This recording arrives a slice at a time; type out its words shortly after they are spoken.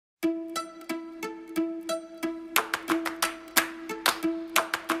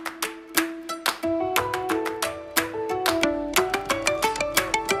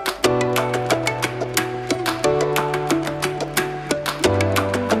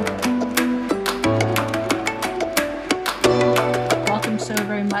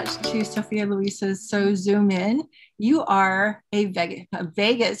much to Sophia Luisa's So Zoom In. You are a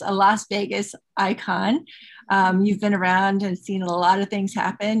Las Vegas icon. You've been around and seen a lot of things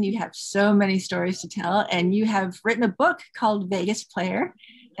happen. You have so many stories to tell, and you have written a book called Vegas Player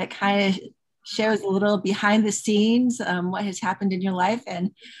that kind of shows a little behind the scenes, what has happened in your life. And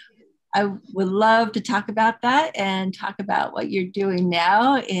I would love to talk about that and talk about what you're doing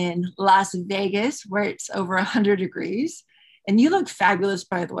now in Las Vegas, where it's over 100 degrees. And you look fabulous,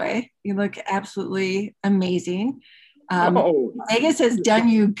 by the way. You look absolutely amazing. Vegas has done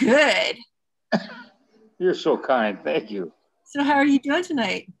you good. You're so kind. Thank you. So how are you doing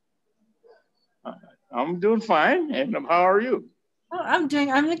tonight? I'm doing fine. And how are you? Well,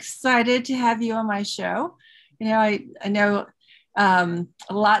 I'm excited to have you on my show. You know, I know a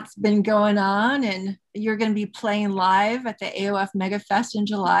lot's been going on, and you're going to be playing live at the AOF Megafest in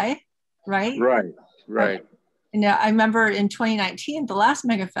July, right? Right. You know, I remember in 2019, the last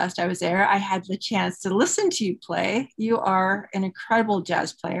Megafest I was there, I had the chance to listen to you play. You are an incredible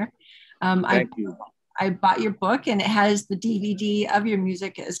jazz player. Thank you. I bought your book, and it has the DVD of your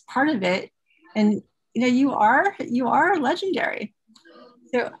music as part of it. And you know, you are legendary.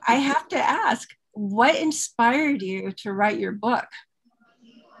 So I have to ask, what inspired you to write your book?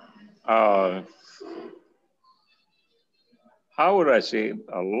 How would I say?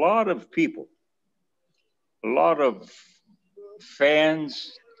 A lot of people, a lot of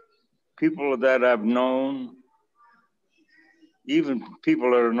fans, people that I've known, even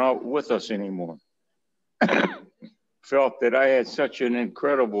people that are not with us anymore, felt that I had such an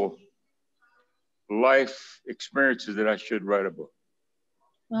incredible life experiences that I should write a book.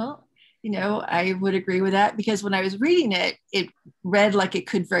 Well, you know, I would agree with that, because when I was reading it, it read like it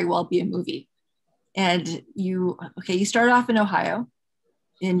could very well be a movie. And you started off in Ohio,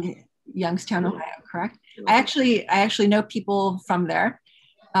 in Youngstown, Ohio, correct? I actually know people from there.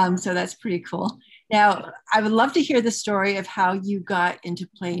 So that's pretty cool. Now, I would love to hear the story of how you got into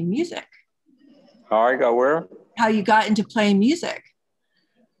playing music. How I got where? How you got into playing music.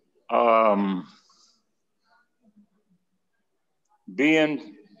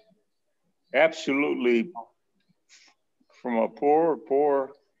 Being absolutely from a poor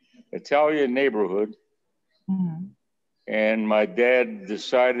Italian neighborhood. Mm-hmm. And my dad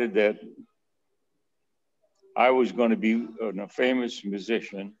decided that I was going to be a famous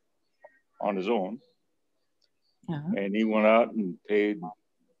musician on his own. Uh-huh. And he went out and paid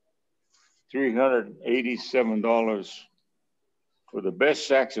 $387 for the best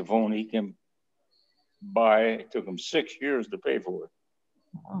saxophone he can buy. It took him 6 years to pay for it.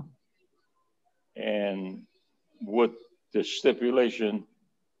 Oh. And with the stipulation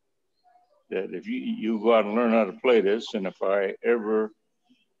that if you go out and learn how to play this, and if I ever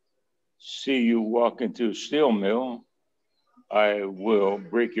see you walk into a steel mill, I will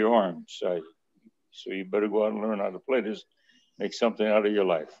break your arms. So you better go out and learn how to play this, make something out of your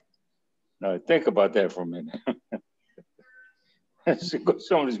life. Now think about that for a minute.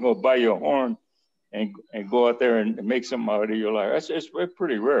 Somebody's going to buy you a horn and go out there and make something out of your life. It's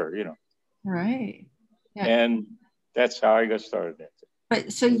pretty rare, you know. Right. Yeah. And that's how I got started.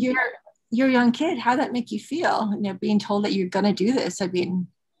 But so you're a young kid. How did that make you feel? You know, being told that you're going to do this. I mean,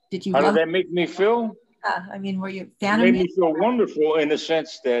 did you? How did that make me feel? Yeah. I mean, were you a fan of it? It made me feel wonderful in the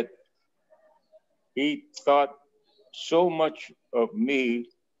sense that he thought so much of me,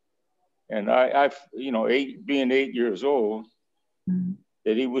 and I you know, being 8 years old, mm-hmm.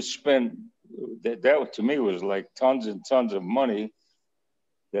 that he would spend that to me was like tons and tons of money.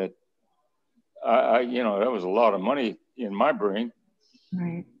 That I you know, that was a lot of money in my brain.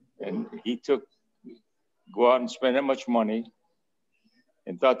 Right. And he go out and spend that much money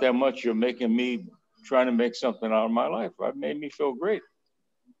and thought that much of making me trying to make something out of my life. It made me feel great.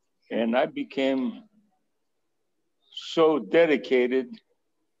 And I became so dedicated.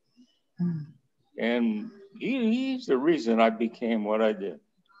 Mm. And he's the reason I became what I did.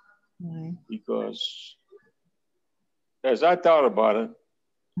 Right. Because as I thought about it,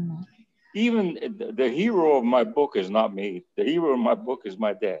 Mm. even the hero of my book is not me. The hero of my book is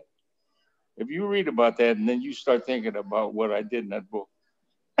my dad. If you read about that and then you start thinking about what I did in that book,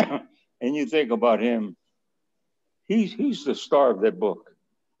 and you think about him, he's the star of that book.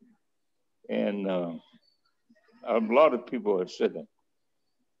 And a lot of people have said that.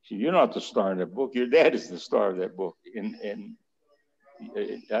 So you're not the star in that book. Your dad is the star of that book. And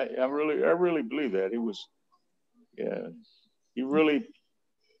I really believe that. He really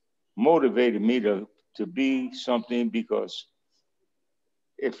motivated me to be something, because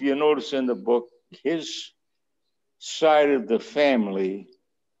if you notice in the book, his side of the family,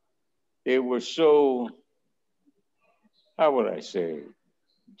 they were so, how would I say,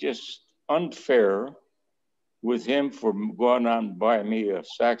 just unfair with him for going out and buying me a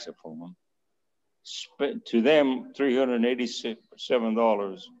saxophone. Spent to them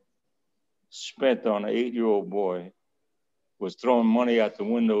 $387 spent on an 8-year-old boy was throwing money out the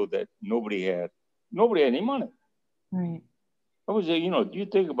window that nobody had. Nobody had any money. Right. I was, you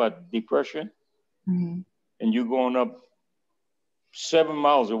think about depression, and you going up 7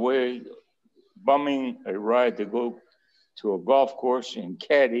 miles away, bumming a ride to go to a golf course in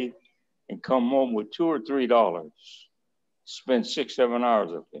Caddy and come home with $2 or $3. Spend 6-7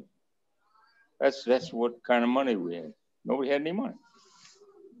 hours up there. That's what kind of money we had. Nobody had any money.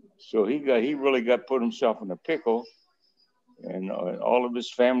 So he really got put himself in a pickle, and all of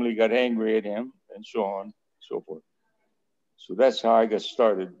his family got angry at him, and so on and so forth. So that's how I got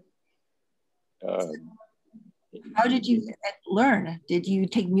started. How did you learn? Did you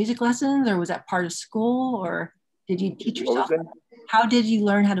take music lessons, or was that part of school, or did you teach yourself? How did you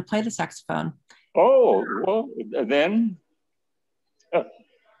learn how to play the saxophone? Oh, well, then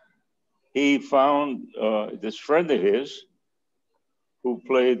he found this friend of his who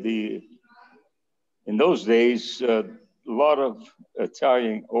played in those days, a lot of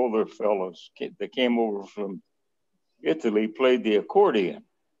Italian older fellows that came over from Italy played the accordion.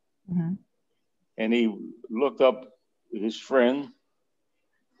 And he looked up his friend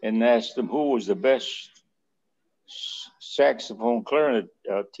and asked him who was the best saxophone clarinet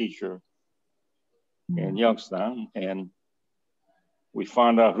teacher in Youngstown. And we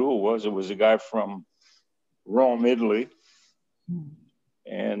found out who it was. It was a guy from Rome, Italy.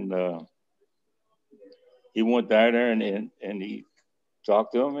 And he went down there and he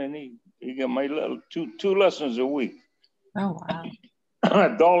talked to him, and he got my little two lessons a week. Oh, wow.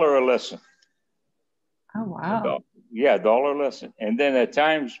 $1 a lesson. Oh, wow. Yeah, $1 a lesson. And then at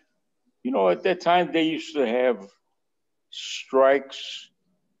times, at that time they used to have strikes.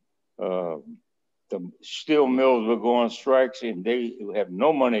 The steel mills would go on strikes and they would have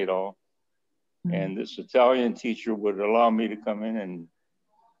no money at all. And this Italian teacher would allow me to come in and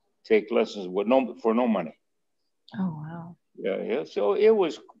take lessons for no money. Oh, wow. Yeah. So it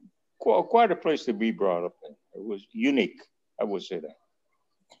was quite a place to be brought up in. It was unique, I would say that.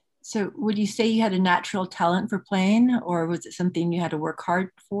 So would you say you had a natural talent for playing, or was it something you had to work hard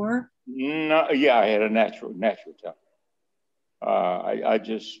for? No, yeah, I had a natural talent.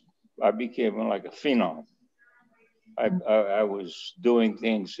 I became like a phenom. I was doing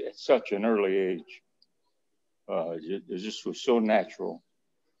things at such an early age. It just was so natural.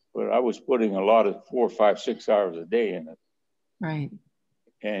 But I was putting a lot of 4, 5, 6 hours a day in it. Right.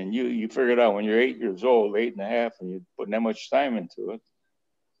 And you figure it out when you're 8 years old, 8.5, and you're putting that much time into it,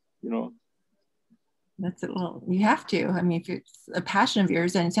 That's it. Well, you have to. I mean, if it's a passion of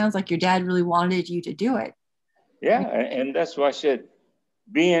yours, and it sounds like your dad really wanted you to do it. Yeah, and that's why I said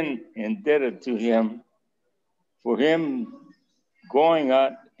being indebted to him, for him going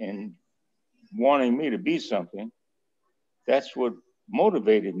out and wanting me to be something, that's what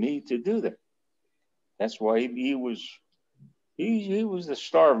motivated me to do that. That's why he was the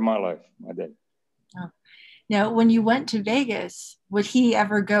star of my life, my dad. Oh. Now, when you went to Vegas, would he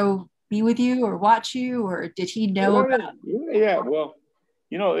ever go be with you or watch you, or did he know about? Yeah. Well,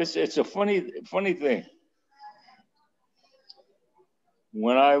 it's a funny thing.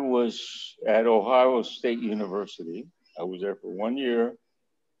 When I was at Ohio State University, I was there for 1 year.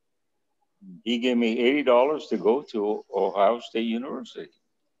 He gave me $80 to go to Ohio State University.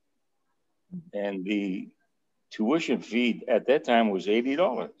 And the tuition fee at that time was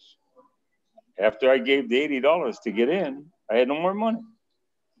 $80. After I gave the $80 to get in, I had no more money.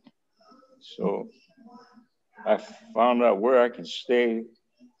 So I found out where I can stay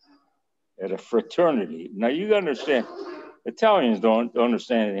at a fraternity. Now you gotta understand, Italians don't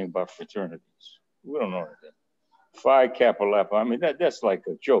understand anything about fraternities. We don't know that. Phi Kappa Lappa. I mean, that's like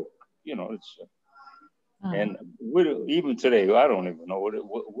a joke. And even today, I don't even know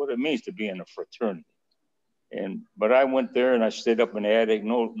what it means to be in a fraternity. But I went there and I stayed up in the attic,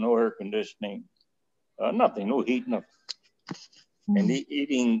 no air conditioning, nothing, no heat, nothing. And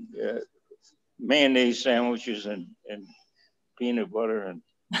eating mayonnaise sandwiches and peanut butter, and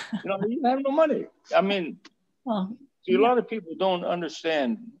you have no money. I mean, see, a lot of people don't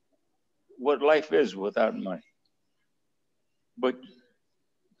understand what life is without money. But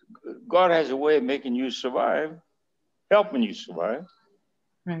God has a way of making you survive, helping you survive.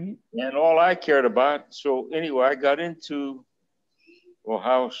 Right. And all I cared about. So anyway, I got into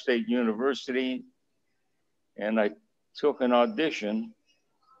Ohio State University and I took an audition.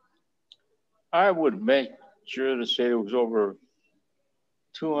 I would make sure to say it was over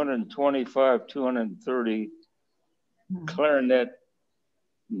 225, 230 clarinet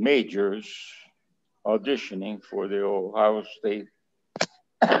majors auditioning for the Ohio State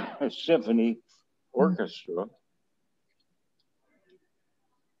Symphony Orchestra.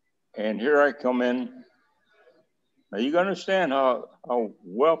 And here I come in. Now you gotta understand how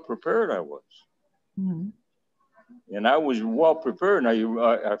well prepared I was. Mm-hmm. And I was well prepared. Now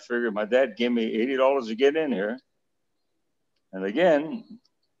I figured my dad gave me $80 to get in here. And again,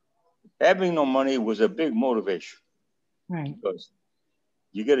 having no money was a big motivation. Right. Because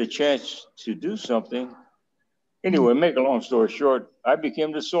you get a chance to do something. Anyway, make a long story short, I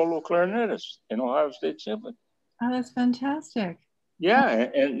became the solo clarinetist in Ohio State Symphony. Oh, that's fantastic. Yeah,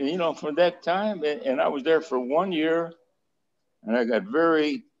 and you know, from that time, and I was there for 1 year, and I got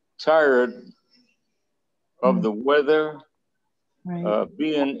very tired of the weather, right.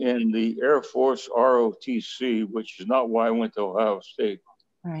 Being in the Air Force ROTC, which is not why I went to Ohio State.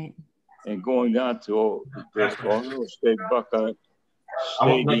 Right. And going down to the Ohio State Buckeye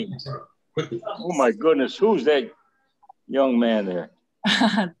Stadium. Oh my goodness, who's that young man there?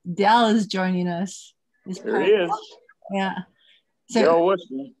 Dell is joining us. There he is. Yeah. So,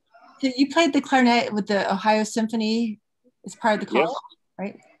 Weston. So you played the clarinet with the Ohio Symphony as part of the college, yes.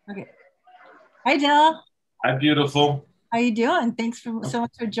 Right? Okay. Hi, Dell. Hi, beautiful. How you doing? Thanks so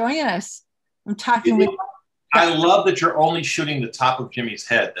much for joining us. I'm talking with. I love that you're only shooting the top of Jimmy's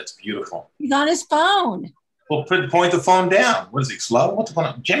head. That's beautiful. He's on his phone. Well, point the phone down. What is he, slow? What's going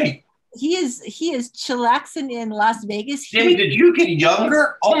on? Jimmy. He is chillaxing in Las Vegas. Jimmy, did you get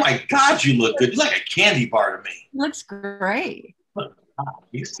younger? Oh my God, you look good. You're like a candy bar to me. He looks great.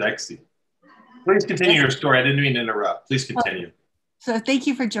 He's sexy. Please continue your story. I didn't mean to interrupt. Please continue. So thank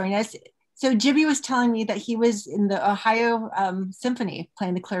you for joining us. So Jimmy was telling me that he was in the Ohio Symphony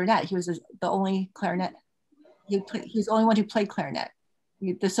playing the clarinet. He was the only clarinet. He was the only one who played clarinet,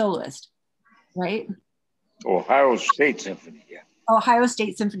 the soloist, right? Ohio State Symphony, yeah. Ohio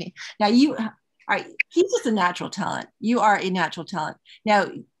State Symphony. Now he's just a natural talent. You are a natural talent. Now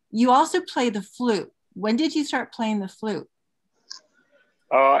you also play the flute. When did you start playing the flute?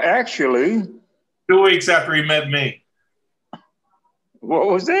 Actually, 2 weeks after he met me. What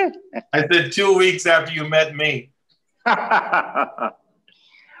was that? I said 2 weeks after you met me.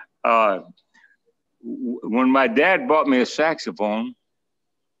 When my dad bought me a saxophone,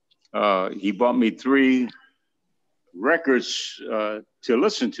 he bought me 3 records to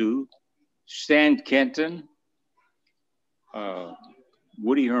listen to: Stan Kenton,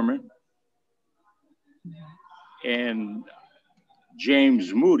 Woody Herman, and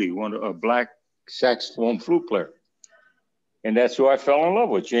James Moody, a black saxophone flute player. And that's who I fell in love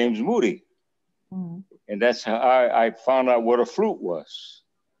with, James Moody. Mm. And that's how I found out what a flute was.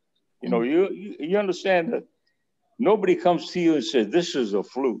 You know, you understand that nobody comes to you and says, this is a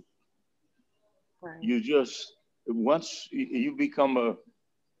flute. Right. You just, once you become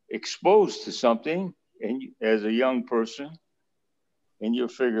exposed to something, and as a young person, and you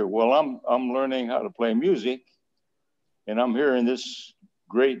figure, well, I'm learning how to play music, and I'm hearing this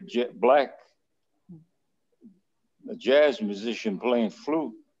great black jazz musician playing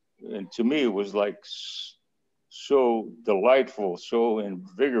flute. And to me, it was like so delightful, so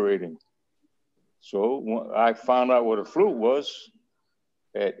invigorating. So I found out what a flute was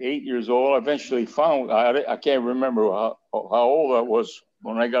at 8 years old. I eventually found, I can't remember how old I was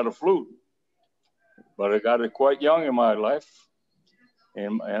when I got a flute, but I got it quite young in my life.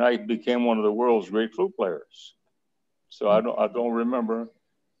 And I became one of the world's great flute players. So I don't remember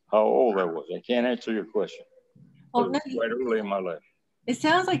how old I was. I can't answer your question. Well, no, quite early in my life. It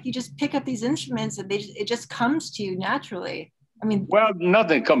sounds like you just pick up these instruments and it just comes to you naturally. I mean, well,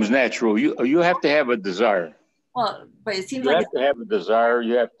 nothing comes natural. You have to have a desire. Well, but it seems you like have to have a desire.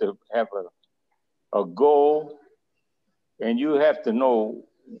 You have to have a goal, and you have to know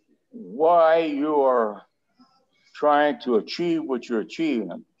why you are trying to achieve what you're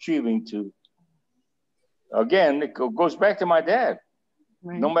achieving to. Again, it goes back to my dad.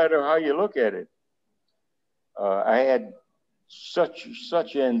 Right. No matter how you look at it, I had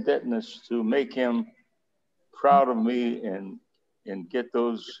such indebtedness to make him proud of me and get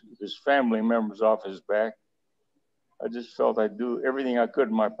his family members off his back. I just felt I'd do everything I could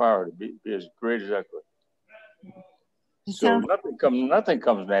in my power to be as great as I could. So nothing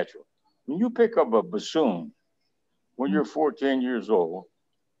comes natural. When you pick up a bassoon when you're 14 years old,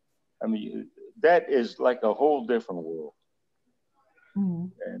 I mean, that is like a whole different world. Mm-hmm.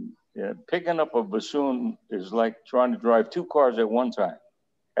 And picking up a bassoon is like trying to drive 2 cars at one time.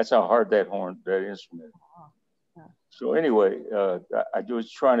 That's how hard that instrument is. Yeah. So anyway, I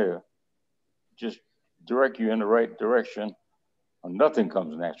was trying to just direct you in the right direction. Nothing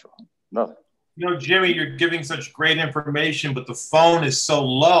comes natural. Nothing. You know, Jimmy, you're giving such great information, but the phone is so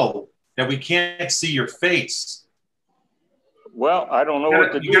low that we can't see your face. Well, I don't know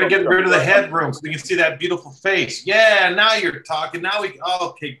what to do. You got to get rid of the headroom so we can see that beautiful face. Yeah, now you're talking. Now we, oh,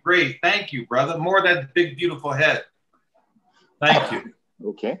 okay, great. Thank you, brother. More of that big, beautiful head. Thank you.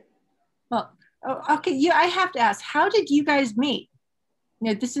 Okay. Well, okay. I have to ask, how did you guys meet? You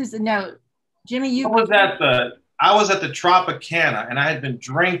know, this is a note. Jimmy, you I was at the Tropicana and I had been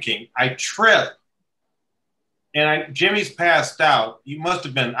drinking. I tripped and Jimmy's passed out. You must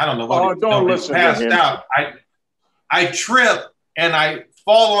have been, I don't know what he was passed out. I trip and I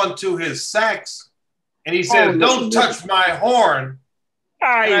fall onto his sax and he says, "Don't touch my horn."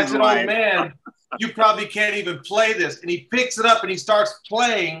 And I said, "Oh man, you probably can't even play this." And he picks it up and he starts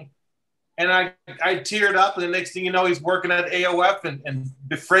playing. And I teared up, and the next thing you know, he's working at AOF and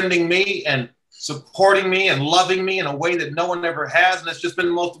befriending me and supporting me and loving me in a way that no one ever has. And it's just been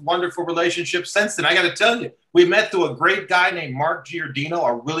the most wonderful relationship since then. I got to tell you, we met through a great guy named Mark Giordino,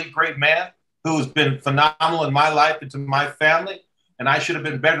 a really great man who's been phenomenal in my life and to my family. And I should have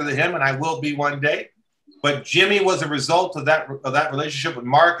been better than him, and I will be one day. But Jimmy was a result of that relationship with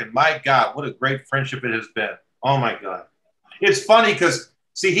Mark. And my God, what a great friendship it has been. Oh, my God. It's funny because,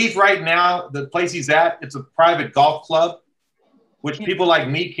 see, he's right now, the place he's at, it's a private golf club, which people like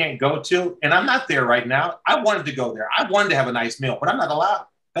me can't go to. And I'm not there right now. I wanted to go there. I wanted to have a nice meal, but I'm not allowed.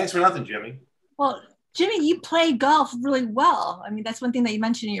 Thanks for nothing, Jimmy. Well, Jimmy, you play golf really well. I mean, that's one thing that you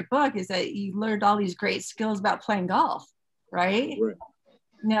mentioned in your book is that you learned all these great skills about playing golf, right? Right.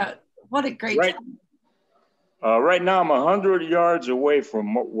 Now, what a great time. Right now, I'm 100 yards away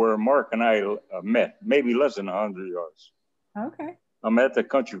from where Mark and I met, maybe less than 100 yards. Okay. I'm at the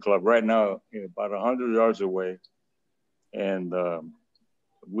country club right now, about 100 yards away. And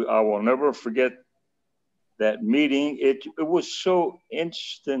I will never forget that meeting. It was so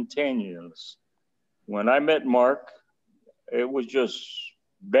instantaneous. When I met Mark, it was just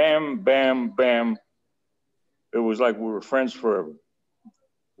bam, bam, bam. It was like we were friends forever.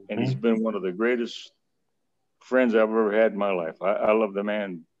 And he's been one of the greatest friends I've ever had in my life. I love the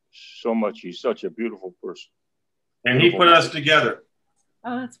man so much. He's such a beautiful person. And he put us together.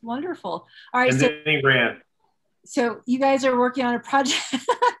 Oh, that's wonderful. All right. And then he ran. So you guys are working on a project.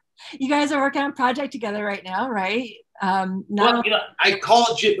 You guys are working on a project together right now, right? Well, you know, I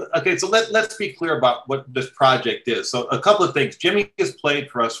call Jim. Okay, so let's be clear about what this project is. So a couple of things. Jimmy has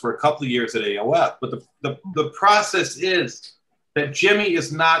played for us for a couple of years at AOF, but the process is that Jimmy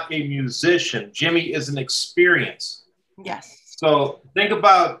is not a musician. Jimmy is an experience. Yes. So think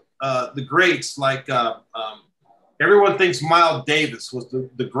about the greats like everyone thinks Miles Davis was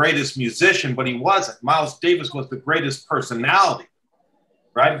the greatest musician, but he wasn't. Miles Davis was the greatest personality,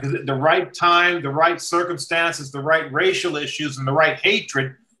 right? Because at the right time, the right circumstances, the right racial issues, and the right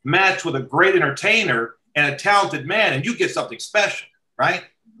hatred match with a great entertainer and a talented man, and you get something special, right?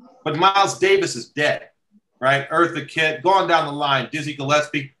 But Miles Davis is dead, right? Eartha Kitt, going down the line, Dizzy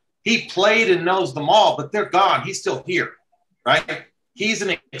Gillespie. He played and knows them all, but they're gone. He's still here, right? He's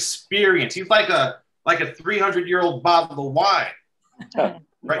an experience. He's like a 300-year-old bottle of wine,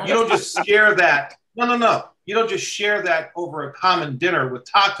 right? You don't just share that. No. You don't just share that over a common dinner with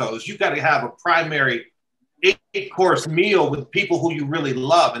tacos. You got to have a primary 8-course meal with people who you really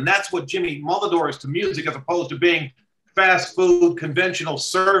love. And that's what Jimmy Mulidore is to music, as opposed to being fast food, conventional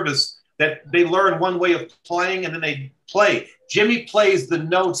service that they learn one way of playing and then they play. Jimmy plays the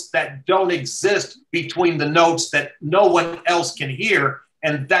notes that don't exist between the notes that no one else can hear.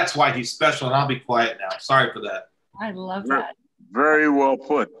 And that's why he's special. And I'll be quiet now. Sorry for that. I love that. Very well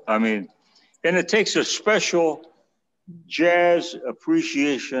put. I mean, and it takes a special jazz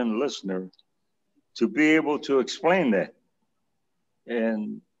appreciation listener to be able to explain that.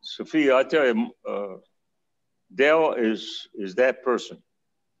 And Sophia, I tell you, Dell is that person.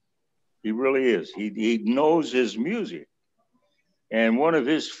 He really is. He knows his music. And one of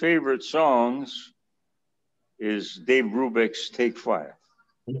his favorite songs is Dave Brubeck's Take 5.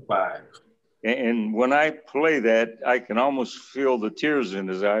 Take 5. And when I play that, I can almost feel the tears in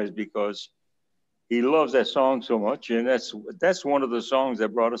his eyes because he loves that song so much. And that's one of the songs that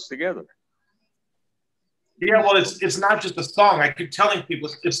brought us together. Yeah, well, it's not just a song. I keep telling people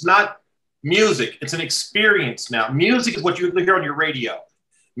it's not music. It's an experience now. Music is what you hear on your radio.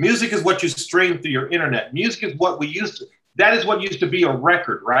 Music is what you stream through your internet. Music is what that is what used to be a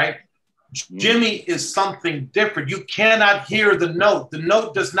record, right? Jimmy is something different. You cannot hear the note. The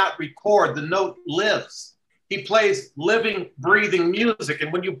note does not record. The note lives. He plays living, breathing music.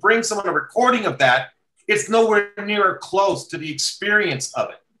 And when you bring someone a recording of that, it's nowhere near close to the experience of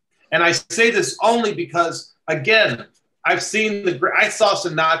it. And I say this only because, again, I've seen I saw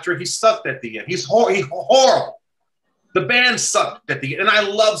Sinatra. He sucked at the end. He's horrible. The band sucked at the end, and I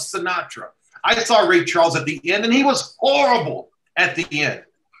love Sinatra. I saw Ray Charles at the end, and he was horrible at the end.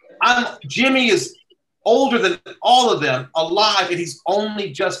 Jimmy is older than all of them, alive, and he's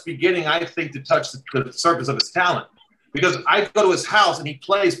only just beginning, I think, to touch the surface of his talent. Because I go to his house, and he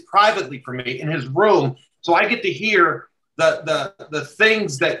plays privately for me in his room, so I get to hear the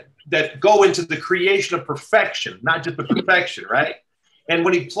things that go into the creation of perfection, not just the perfection, right? And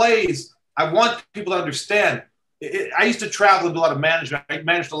when he plays, I want people to understand. I used to travel and do a lot of management. I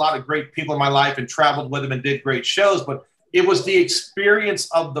managed a lot of great people in my life and traveled with them and did great shows, but it was the experience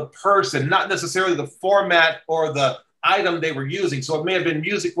of the person, not necessarily the format or the item they were using. So it may have been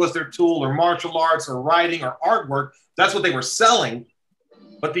music was their tool, or martial arts, or writing, or artwork. That's what they were selling.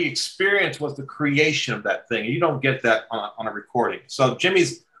 But the experience was the creation of that thing. And you don't get that on a recording. So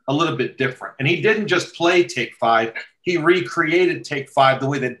Jimmy's a little bit different. And he didn't just play Take 5. He recreated Take 5 the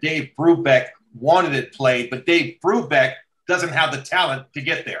way that Dave Brubeck wanted it played, but Dave Brubeck doesn't have the talent to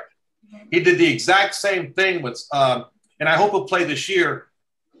get there. He did the exact same thing with, and I hope he'll play this year,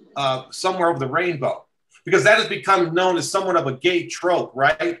 Somewhere Over the Rainbow, because that has become known as somewhat of a gay trope,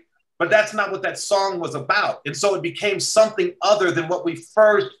 right? But that's not what that song was about. And so it became something other than what we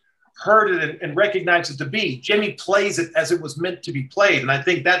first heard it and recognized it to be. Jimmy plays it as it was meant to be played. And I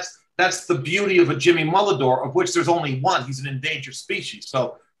think that's the beauty of a Jimmy Mulidore, of which there's only one. He's an endangered species.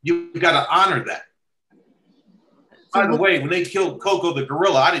 So you got to honor that. By the way, when they killed Coco the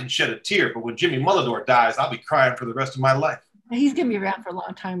gorilla, I didn't shed a tear. But when Jimmy Mulidore dies, I'll be crying for the rest of my life. He's going to be around for a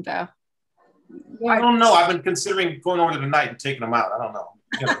long time, though. I don't know. I've been considering going over to tonight and taking him out. I don't know.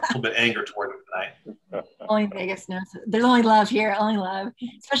 A little bit anger toward him tonight. Only Vegas knows. There's only love here. Only love.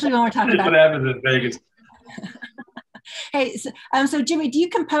 Especially when we're talking about what happens in Vegas. Hey, so Jimmy, do you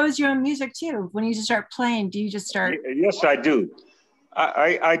compose your own music too? When you just start playing, do you just start? Yes, I do.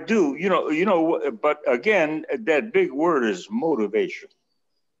 I do, you know, but again, that big word is motivation.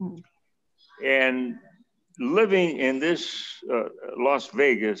 And living in this Las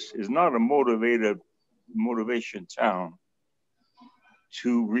Vegas is not a motivation town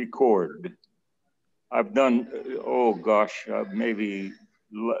to record. I've done, oh gosh, maybe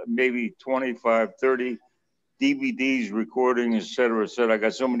 25, 30 DVDs, recording, et cetera, et cetera. I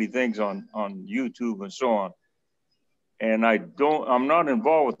got so many things on YouTube and so on. And I'm not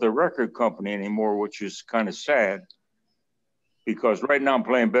involved with the record company anymore, which is kind of sad, because right now I'm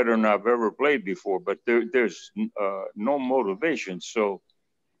playing better than I've ever played before, but there's no motivation. So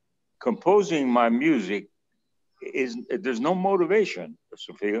composing my music there's no motivation,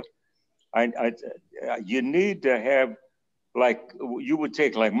 Sophia. You need to have, like you would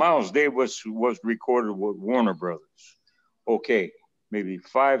take, like Miles Davis was recorded with Warner Brothers. Okay, maybe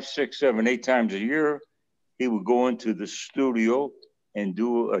 5, 6, 7, 8 times a year, he would go into the studio and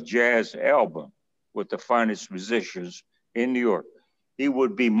do a jazz album with the finest musicians in New York. He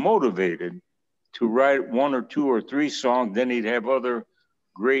would be motivated to write 1 or 2 or 3 songs. Then he'd have other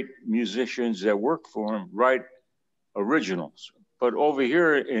great musicians that work for him write originals. But over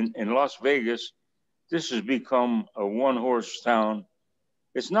here in Las Vegas, this has become a one-horse town.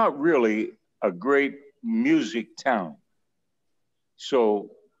 It's not really a great music town.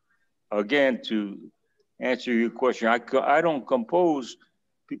 So again, to answer your question, I don't compose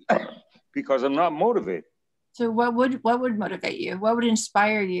because I'm not motivated. So what would motivate you? What would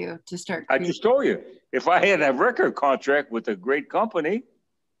inspire you to start creating? I just told you, if I had a record contract with a great company,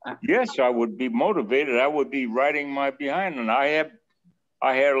 yes, I would be motivated. I would be writing my behind. And I have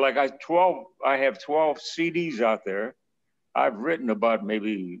 12 CDs out there. I've written about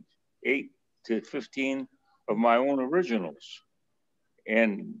maybe 8 to 15 of my own originals.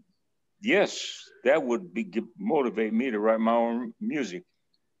 And yes, that would motivate me to write my own music.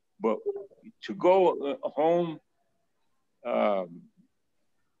 But to go home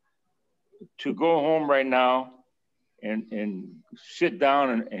right now and sit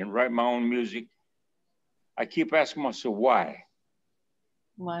down and write my own music, I keep asking myself, why?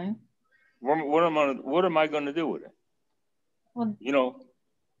 Why? What am I going to do with it? Well, you know,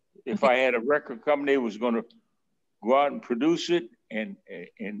 if I had a record company that was going to go out and produce it and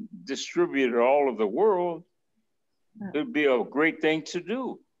distribute it all over the world, it'd be a great thing to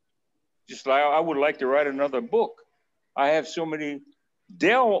do. Just like I would like to write another book. I have so many.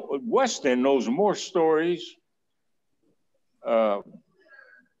 Weston knows more stories about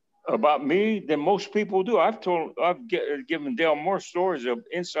me than most people do. I've given Dale more stories of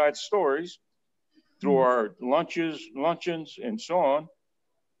inside stories through our luncheons, and so on.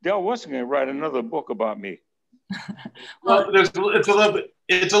 Dale Weston can write another book about me. Well, it's a little bit.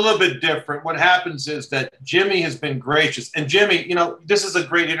 It's a little bit different. What happens is that Jimmy has been gracious. And Jimmy, you know, this is a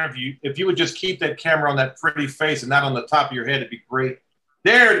great interview. If you would just keep that camera on that pretty face and not on the top of your head, it'd be great.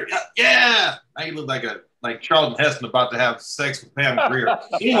 There, yeah. Now you look like Charlton Heston about to have sex with Pam Grier.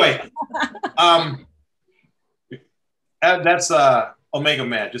 Anyway, that's Omega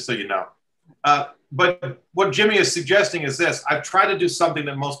Man, just so you know. But what Jimmy is suggesting is this. I've tried to do something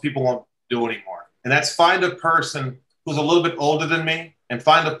that most people won't do anymore. And that's find a person who's a little bit older than me and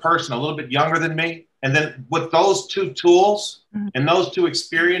find a person a little bit younger than me. And then with those two tools and those two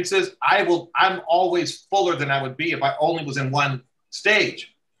experiences, I'm always fuller than I would be if I only was in one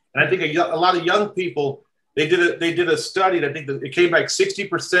stage. And I think a lot of young people, they did a study that I think that it came back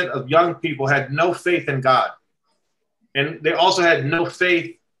 60% of young people had no faith in God. And they also had no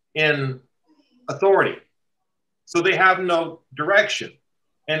faith in authority. So they have no direction.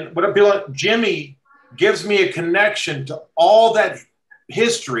 And what I feel like Jimmy gives me a connection to all that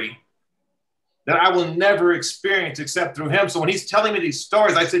history that I will never experience except through him. So when he's telling me these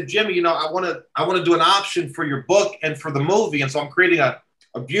stories, I said, Jimmy, you know, I want to do an option for your book and for the movie. And so I'm creating a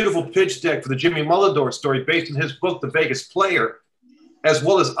beautiful pitch deck for the Jimmy Mulidore story based on his book, The Vegas Player, as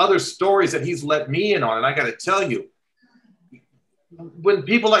well as other stories that he's let me in on. And I got to tell you, when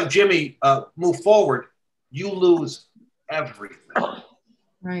people like Jimmy move forward, you lose everything.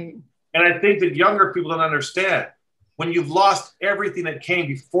 Right. And I think that younger people don't understand. When you've lost everything that came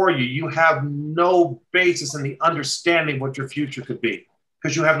before you, you have no basis in the understanding what your future could be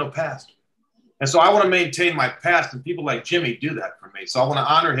because you have no past. And so I want to maintain my past, and people like Jimmy do that for me. So I want to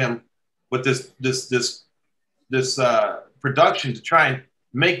honor him with this production to try and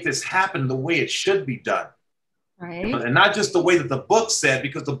make this happen the way it should be done. Right. And not just the way that the book said,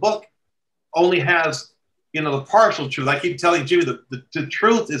 because the book only has, you know, the partial truth. I keep telling Jimmy the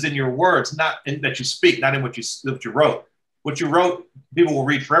truth is in your words, not in that you speak, not in what you wrote. What you wrote, people will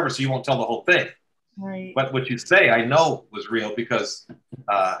read forever, so you won't tell the whole thing. Right. But what you say, I know was real because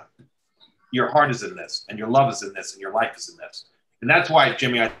your heart is in this, and your love is in this, and your life is in this. And that's why,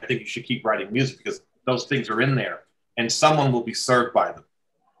 Jimmy, I think you should keep writing music because those things are in there, and someone will be served by them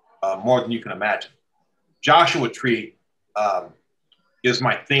more than you can imagine. Joshua Tree is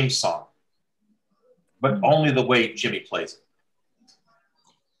my theme song, but only the way Jimmy plays it.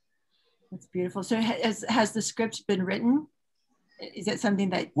 That's beautiful. So has the script been written? Is it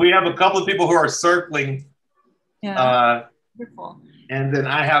something that... We have a couple of people who are circling. Yeah, beautiful. And then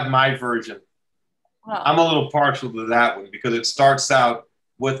I have my version. Wow. I'm a little partial to that one because it starts out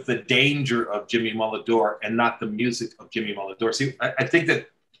with the danger of Jimmy Mulidore and not the music of Jimmy Mulidore. See, I think that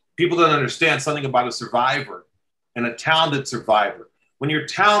people don't understand something about a survivor and a talented survivor. When you're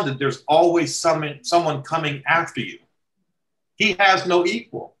talented, there's always someone coming after you. He has no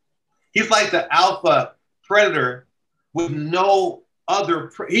equal. He's like the alpha predator with no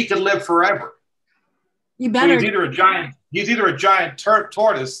other. He can live forever. You better. So he's either a giant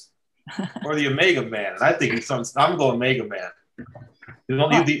tortoise or the Omega Man. And I think I'm going Omega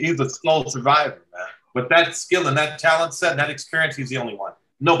Man. He's a slow survivor, man. With that skill and that talent set and that experience, he's the only one.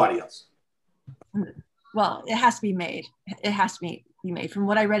 Nobody else. Well, it has to be made. It has to be made. From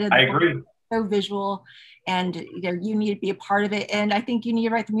what I read in the I book, agree. it's so visual, and you need to be a part of it. And I think you need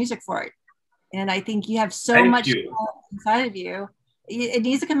to write the music for it. And I think you have so much inside of you. It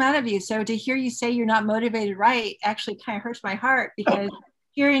needs to come out of you. So to hear you say you're not motivated, right, actually kind of hurts my heart because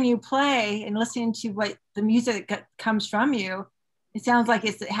hearing you play and listening to what the music that comes from you, it sounds like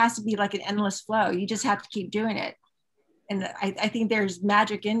it has to be like an endless flow. You just have to keep doing it. And I think there's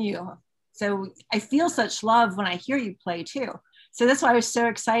magic in you. So I feel such love when I hear you play too. So that's why I was so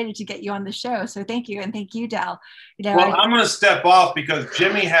excited to get you on the show. So thank you. And thank you, Del. Well, I'm going to step off because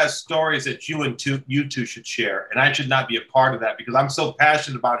Jimmy has stories that you two should share. And I should not be a part of that because I'm so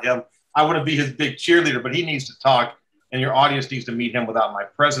passionate about him. I want to be his big cheerleader, but he needs to talk and your audience needs to meet him without my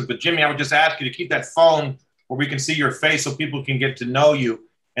presence. But Jimmy, I would just ask you to keep that phone where we can see your face so people can get to know you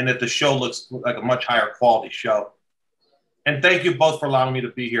and that the show looks like a much higher quality show. And thank you both for allowing me to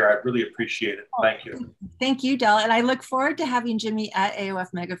be here. I really appreciate it. Thank you. Thank you, Del. And I look forward to having Jimmy at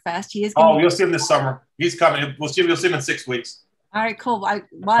AOF Megafest. He is. You'll see him this summer. He's coming. You'll see him in 6 weeks. All right, cool. All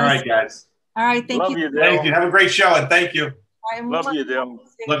right, guys. All right, thank you. Thank you. Have a great show, and thank you. Right, love you, Del.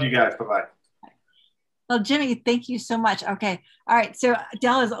 Love you guys. Bye-bye. Well, Jimmy, thank you so much. Okay. All right. So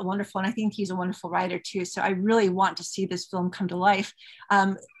Del is wonderful, and I think he's a wonderful writer too. So I really want to see this film come to life.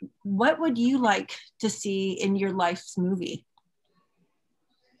 What would you like to see in your life's movie?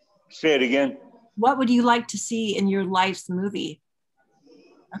 Say it again. What would you like to see in your life's movie?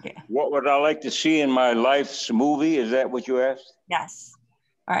 Okay. What would I like to see in my life's movie? Is that what you asked? Yes.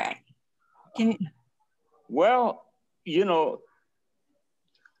 All right. Can you? Well, you know,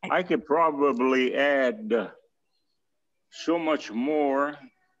 I could probably add so much more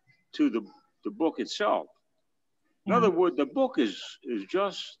to the book itself. In other words, the book is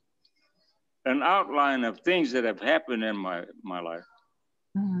just an outline of things that have happened in my life.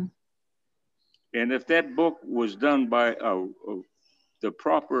 Mm-hmm. And if that book was done by the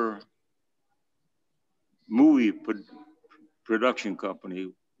proper movie production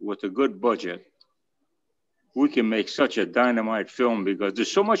company with a good budget, we can make such a dynamite film, because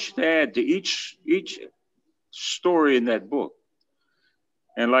there's so much to add to each story in that book.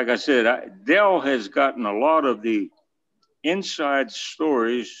 And like I said, Dell has gotten a lot of the inside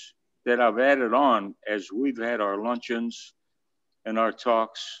stories that I've added on as we've had our luncheons and our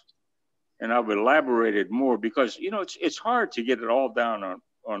talks, and I've elaborated more, because it's hard to get it all down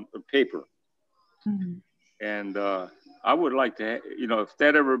on paper. Mm-hmm. And I would like to, if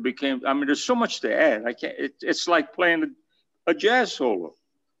that ever became, there's so much to add. I can't. It's like playing a jazz solo.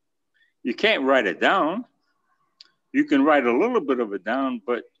 You can't write it down. You can write a little bit of it down,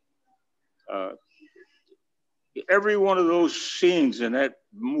 but every one of those scenes in that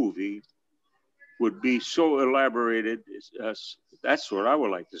movie would be so elaborated. That's what I would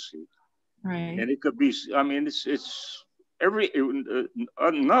like to see. Right. And it could be. It's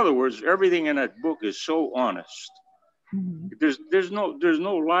in other words, everything in that book is so honest. Mm-hmm. There's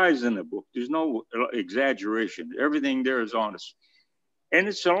no lies in the book. There's no exaggeration. Everything there is honest, and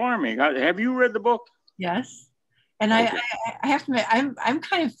it's alarming. Have you read the book? Yes, and okay. I have to admit, I'm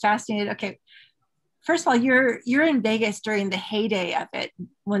kind of fascinated. Okay, first of all, you're in Vegas during the heyday of it,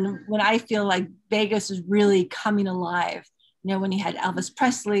 when I feel like Vegas is really coming alive. When you had Elvis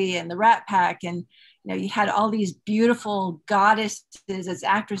Presley and the Rat Pack, and you had all these beautiful goddesses as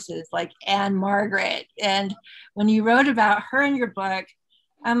actresses like Anne Margaret. And when you wrote about her in your book,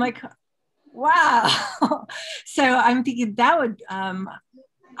 I'm like, wow. So I'm thinking that would, I'm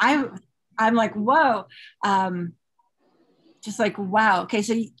like, whoa. Just like, wow. Okay.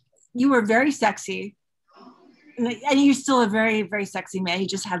 So you were very sexy, and you're still a very, very sexy man. You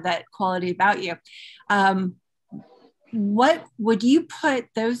just have that quality about you. What would you put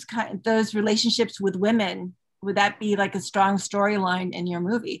those relationships with women? Would that be like a strong storyline in your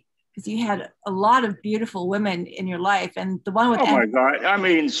movie? Because you had a lot of beautiful women in your life, and the one with my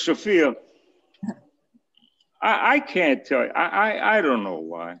God, Sophia, I can't tell you. I don't know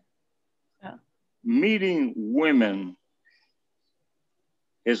why. Yeah. Meeting women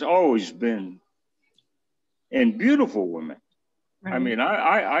has always been, and beautiful women. Right.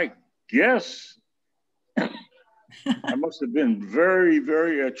 I guess. I must have been very,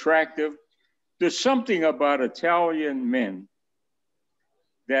 very attractive. There's something about Italian men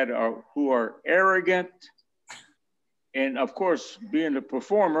who are arrogant, and of course, being a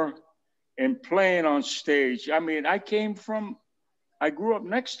performer and playing on stage. I grew up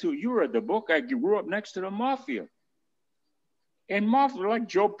next to, you read the book, I grew up next to the mafia. And mafia, like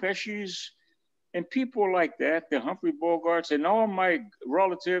Joe Pesci's and people like that, the Humphrey Bogarts, and all my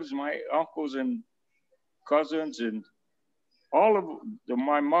relatives, my uncles and cousins, and all of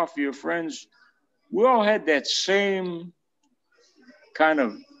my mafia friends, we all had that same kind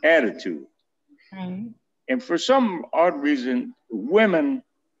of attitude. Mm-hmm. And for some odd reason, a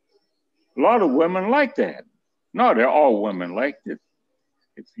lot of women like that. No, they're all women like it.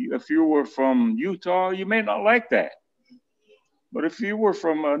 If you were from Utah, you may not like that. But if you were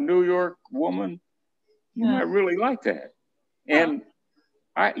from a New York woman, you might really like that. And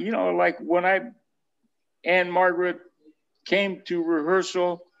like when Anne Margaret came to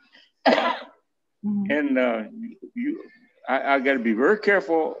rehearsal, mm-hmm. and I got to be very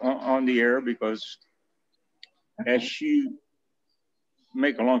careful on the air, because as she,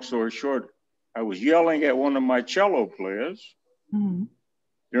 make a long story short, I was yelling at one of my cello players, mm-hmm.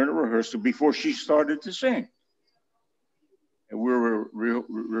 during the rehearsal before she started to sing. And we were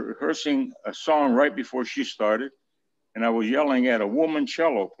rehearsing a song right before she started, and I was yelling at a woman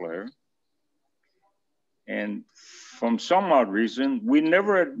cello player. And from some odd reason, we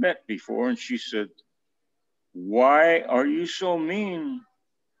never had met before. And she said, "Why are you so mean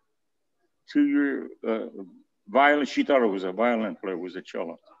to your violin?" She thought it was a violin player, it was a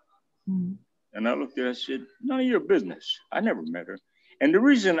cello. Mm-hmm. And I looked at her, I said, "None of your business." I never met her. And the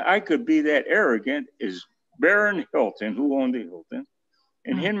reason I could be that arrogant is Baron Hilton, who owned the Hilton,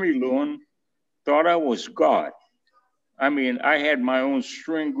 and mm-hmm. Henry Lewin thought I was God. I had my own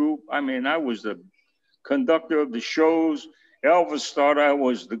string group. I was the conductor of the shows. Elvis thought I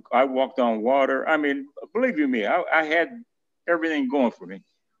walked on water. Believe you me, I had everything going for me.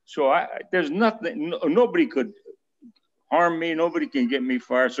 So there's nothing, nobody could harm me. Nobody can get me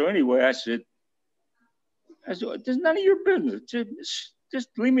fired. So anyway, I said, there's none of your business. just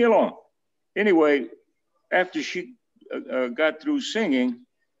leave me alone. Anyway, after she got through singing,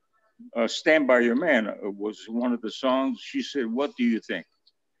 Stand By Your Man was one of the songs. She said, what do you think?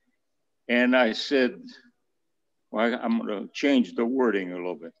 And I said, well, I'm going to change the wording a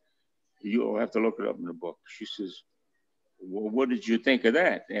little bit. You'll have to look it up in the book. She says, well, what did you think of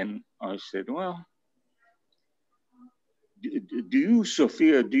that? And I said, well, do you,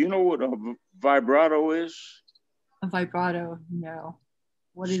 Sophia, do you know what a vibrato is? A vibrato, no.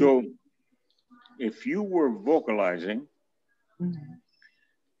 What is so it? If you were vocalizing Mm-hmm.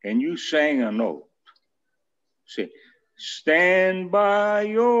 and you sang a note, say, stand by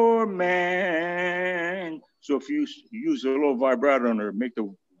your man. So if you use a little vibrato on there, make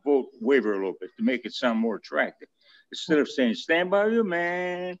the vote waver a little bit to make it sound more attractive. Instead of saying, stand by your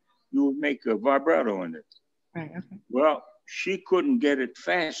man, you would make a vibrato in it. Right, okay. Well, she couldn't get it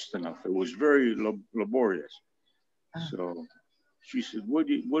fast enough. It was very laborious. So she said, what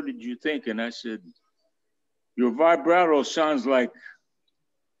did you think? And I said, your vibrato sounds like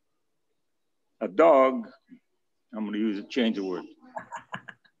a dog. I'm going to change the word.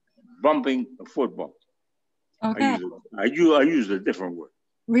 Bumping a football. Okay. I use a different word.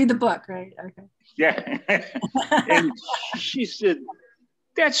 Read the book, right? Okay. Yeah. And she said,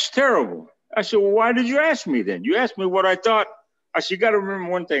 that's terrible. I said, well, why did you ask me then? You asked me what I thought. I said, you got to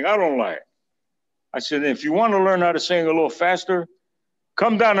remember one thing. I don't lie. I said, if you want to learn how to sing a little faster,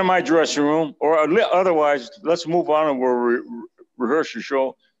 come down to my dressing room, or otherwise, let's move on and we'll rehearse your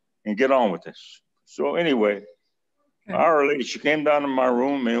show and get on with this. So anyway, okay. An hour later, she came down to my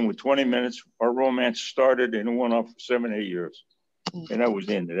room, and with 20 minutes, our romance started, and it went on for 7, 8 years. And that was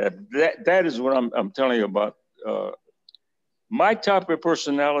the end of that. That is what I'm telling you about. My type of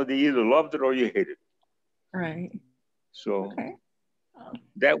personality, either loved it or you hated it. Right. So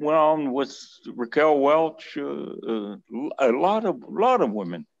that went on with Raquel Welch, a lot of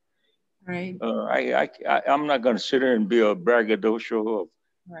women. Right. I'm not going to sit here and be a braggadocio of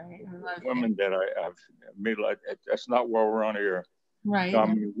women that I've made. Like that's not why we're on here. Right. How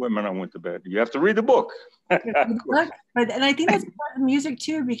many women I went to bed? You have to read the book. And I think that's part of music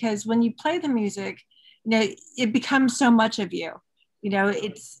too, because when you play the music, it becomes so much of you.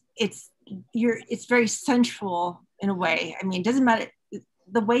 It's very sensual in a way. I mean, it doesn't matter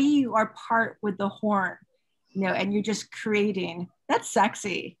the way you are part with the horn, and you're just creating. That's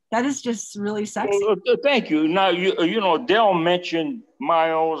sexy. That is just really sexy. Well, thank you. Now, Dell mentioned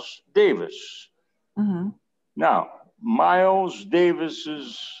Miles Davis. Mm-hmm. Now, Miles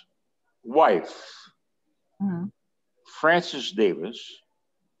Davis's wife, mm-hmm. Frances Davis,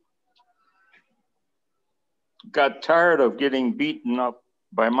 got tired of getting beaten up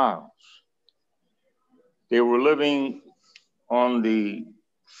by Miles. They were living on the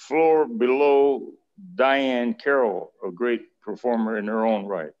floor below Diane Carroll, a great performer in her own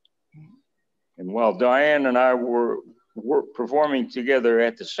right. And while Diane and I were performing together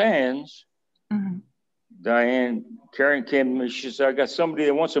at the Sands, mm-hmm. Karen came to me, she said, I got somebody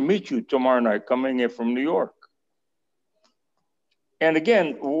that wants to meet you tomorrow night coming in from New York. And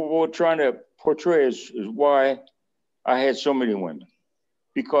again, what we're trying to portray is why I had so many women.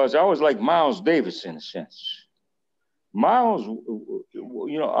 Because I was like Miles Davis in a sense. Miles,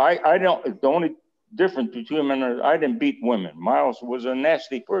 I don't, the only difference between him and I didn't beat women. Miles was a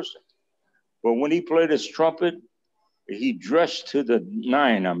nasty person. But when he played his trumpet, he dressed to the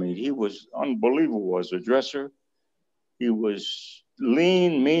nine. I mean, he was unbelievable as a dresser. He was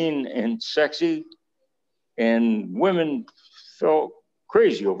lean, mean, and sexy. And women felt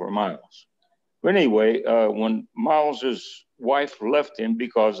crazy over Miles. But anyway, when Miles's wife left him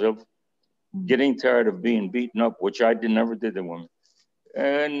because of getting tired of being beaten up, which I never did to women.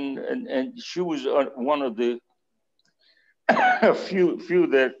 And she was one of the few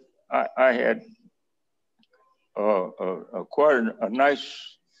that I had quite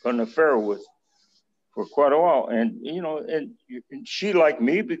an affair with for quite a while. And, and she liked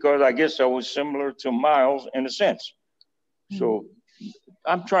me because I guess I was similar to Miles in a sense. So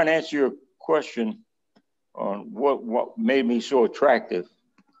I'm trying to answer your question on what made me so attractive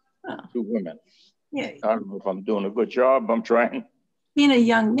to women. Yeah. I don't know if I'm doing a good job. I'm trying. Being a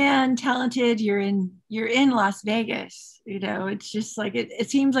young man, talented, you're in Las Vegas. It's just like it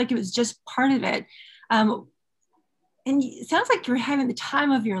seems like it was just part of it. And it sounds like you're having the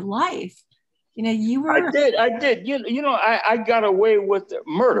time of your life. You were. I did. I got away with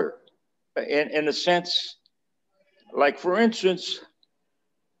murder, in a sense. Like for instance,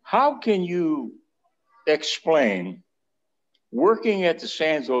 how can you explain working at the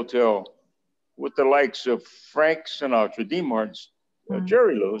Sands Hotel with the likes of Frank Sinatra, Dean Martin,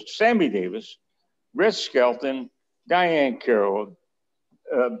 Jerry Lewis, Sammy Davis, Red Skelton, Diane Carroll,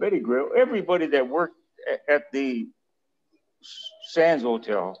 Betty Grill, everybody that worked at the Sands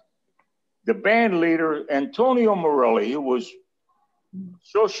Hotel, the band leader, Antonio Morelli, who was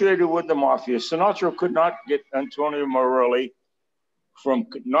associated with the mafia. Sinatra could not get Antonio Morelli from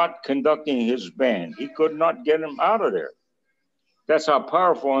not conducting his band. He could not get him out of there. That's how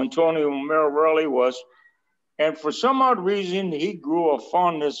powerful Antonio Morelli was. And for some odd reason, he grew a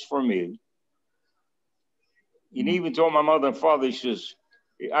fondness for me. He even told my mother and father, he says,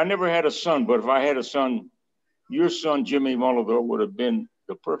 I never had a son, but if I had a son, your son, Jimmy Mulidore, would have been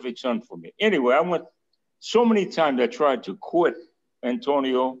the perfect son for me. Anyway, I went so many times I tried to quit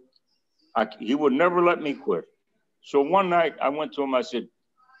Antonio. He would never let me quit. So one night I went to him, I said,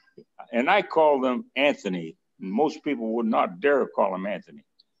 and I called him Anthony. Most people would not dare call him Anthony.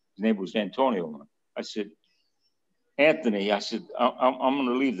 His name was Antonio. I said, Anthony, I said, I'm going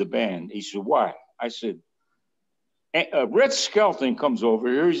to leave the band. He said, why? I said, Red Skelton comes over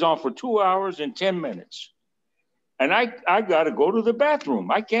here. He's on for 2 hours and 10 minutes. And I got to go to the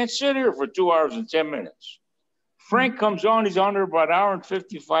bathroom. I can't sit here for 2 hours and 10 minutes. Frank comes on. He's on there about an hour and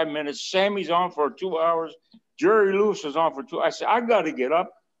 55 minutes. Sammy's on for 2 hours. Jerry Lewis is on for 2. I said, I got to get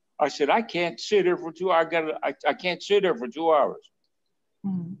up. I said, I can't sit here for 2 hours. I can't sit here for 2 hours.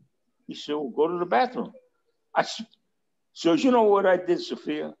 Mm-hmm. He said, well, go to the bathroom. I said, so you know what I did,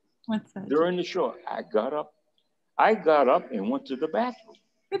 Sophia? What's that? During the show, I got up and went to the bathroom.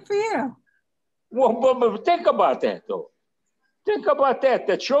 Good for you. Well, but think about that, though. Think about that.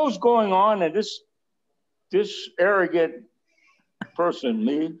 The show's going on, and this arrogant person,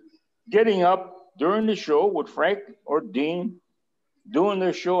 me, getting up during the show with Frank or Dean, doing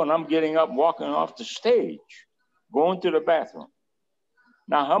their show, and I'm getting up, walking off the stage, going to the bathroom.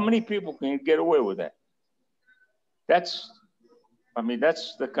 Now, how many people can get away with that? That's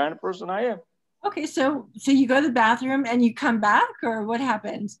the kind of person I am. Okay, so you go to the bathroom and you come back, or what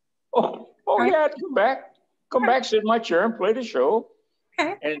happens? Oh right? Yeah, I'd come back, sit in my chair and play the show.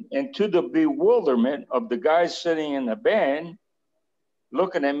 Okay. And to the bewilderment of the guys sitting in the band,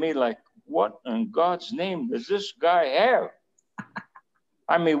 looking at me like, what in God's name does this guy have?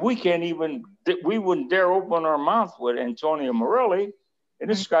 I mean, we wouldn't dare open our mouth with Antonio Morelli, and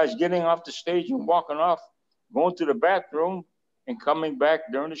this guy's getting off the stage and walking off, going to the bathroom and coming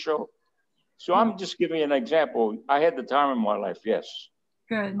back during the show. So I'm just giving you an example. I had the time of my life, yes.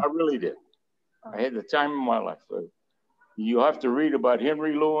 Good. I really did. I had the time of my life. You have to read about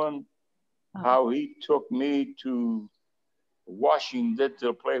Henry Lewin, how he took me to Washington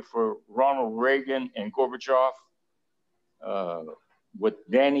to play for Ronald Reagan and Gorbachev, with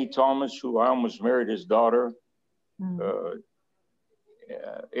Danny Thomas, who I almost married his daughter.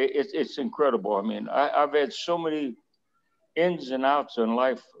 It's incredible. I mean, I've had so many ins and outs in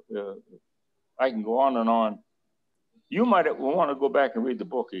life. I can go on and on. You might want to go back and read the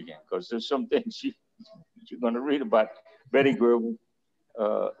book again, because there's some things you're going to read about Betty Gribble.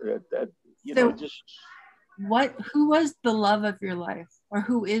 Who was the love of your life, or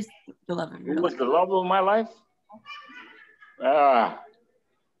who is the love of your life? Who was the love of my life?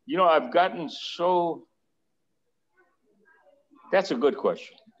 I've gotten so. That's a good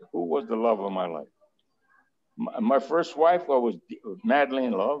question. Who was the love of my life? My first wife, I was madly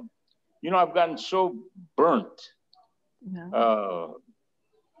in love. I've gotten so burnt,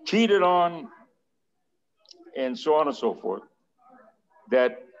 cheated on, and so on and so forth,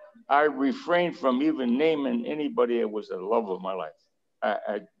 that I refrained from even naming anybody that was the love of my life.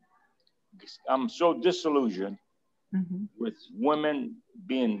 I'm so disillusioned with women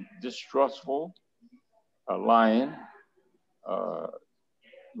being distrustful, lying,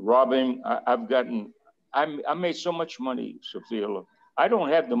 robbing. I made so much money, Sophia. I don't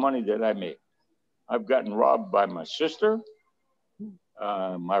have the money that I made. I've gotten robbed by my sister,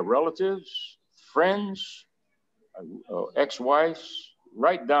 my relatives, friends, ex-wives,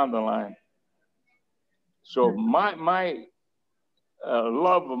 right down the line. So my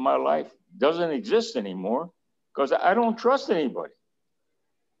love of my life doesn't exist anymore, because I don't trust anybody.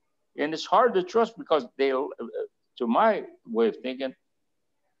 And it's hard to trust, because to my way of thinking,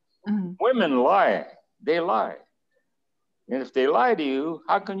 women lie. They lie. And if they lie to you,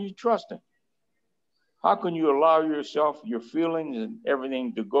 how can you trust them? How can you allow yourself, your feelings and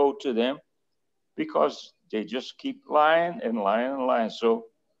everything to go to them? Because they just keep lying and lying and lying. So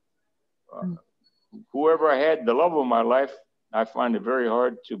whoever I had the love of my life, I find it very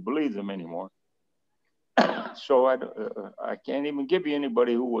hard to believe them anymore. So I can't even give you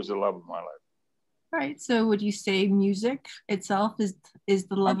anybody who was the love of my life. Right. So would you say music itself is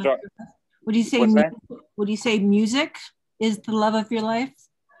the love of your life? Would you say music is the love of your life?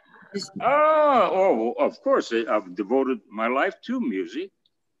 Of course. I've devoted my life to music.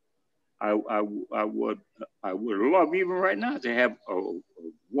 I would love even right now to have a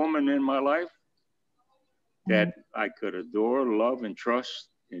woman in my life that I could adore, love, and trust,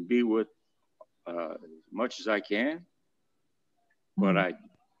 and be with as much as I can. But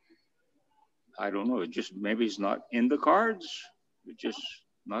I don't know. It just maybe it's not in the cards. It's just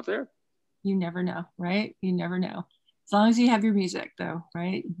not there. You never know, right? You never know. As long as you have your music, though,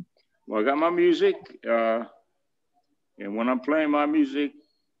 right? Well, I got my music, and when I'm playing my music,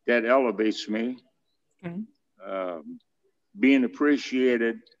 that elevates me. Okay. Being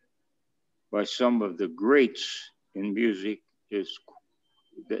appreciated by some of the greats in music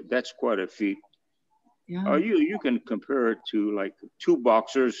that's quite a feat. Yeah. You can compare it to like two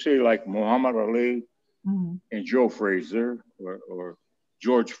boxers, say like Muhammad Ali and Joe Frazier or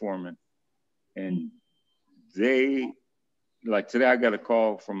George Foreman. And they, like today, I got a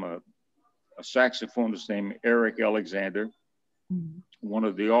call from a saxophonist named Eric Alexander, one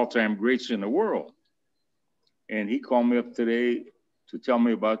of the all-time greats in the world. And he called me up today to tell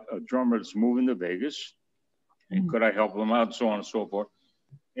me about a drummer that's moving to Vegas. And could I help him out, and so on and so forth.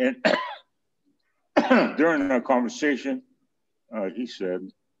 And during our conversation, he said,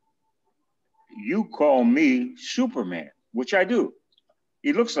 "You call me Superman," which I do.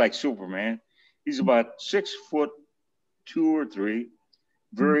 He looks like Superman. He's about 6'2" or 6'3",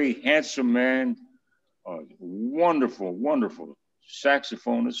 very handsome man, wonderful, wonderful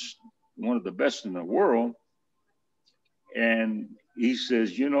saxophonist, one of the best in the world. And he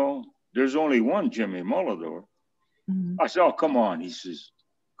says, "You know, there's only one Jimmy Mulidore." I said, "Oh, come on." He says,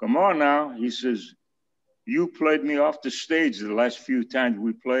 "Come on now." He says, "You played me off the stage the last few times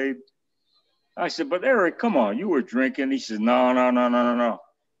we played." I said, "But Eric, come on, you were drinking." He says, No.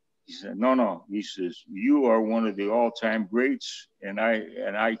 He said, No. He says, "You are one of the all-time greats, and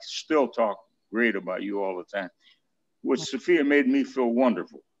I still talk great about you all the time." Which Sophia made me feel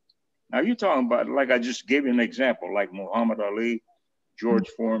wonderful. Now you're talking about, like I just gave you an example, like Muhammad Ali, George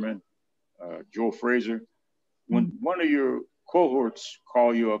Foreman, Joe Frazier. When one of your cohorts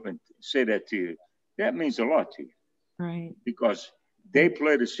call you up and say that to you, that means a lot to you. Right. Because they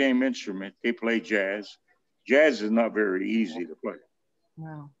play the same instrument. They play jazz. Jazz is not very easy to play.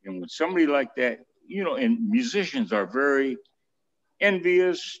 Wow. And when somebody like that, you know, and musicians are very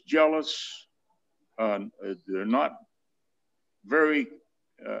envious, jealous. They're not very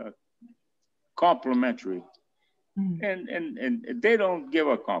complimentary. And they don't give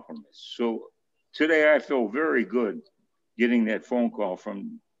a compliments. So today I feel very good getting that phone call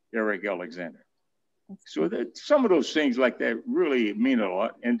from Eric Alexander. So that some of those things like that really mean a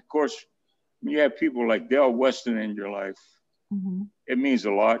lot. And of course, when you have people like Weston in your life, it means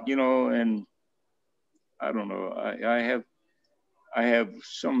a lot, you know. And I don't know, I have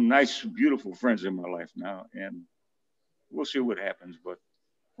some nice, beautiful friends in my life now, and we'll see what happens. But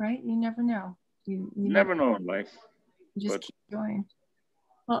right, you never know. You never know in life. You just keep going.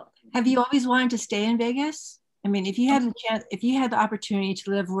 Well, have you always wanted to stay in Vegas? I mean, if you had the chance, if you had the opportunity to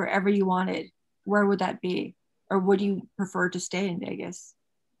live wherever you wanted, where would that be? Or would you prefer to stay in Vegas?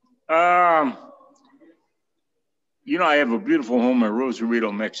 You know, I have a beautiful home in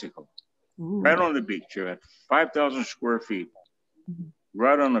Rosarito, Mexico. Ooh. Right on the beach. You're at 5,000 square feet.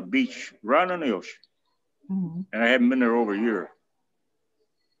 Right on the beach, right on the ocean. And I haven't been there over a year.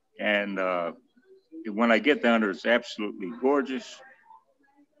 And when I get down there, it's absolutely gorgeous.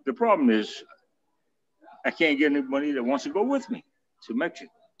 The problem is, I can't get anybody that wants to go with me to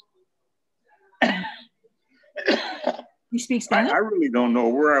Mexico. You speak Spanish? I really don't know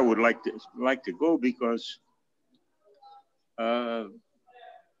where I would like to go, because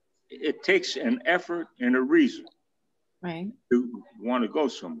it takes an effort and a reason, right, to want to go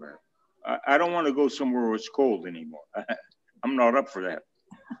somewhere. I don't want to go somewhere where it's cold anymore. I'm not up for that,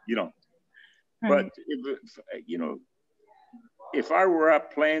 you know. Right. But if I were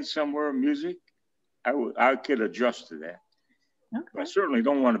out playing somewhere music, I could adjust to that. Okay. I certainly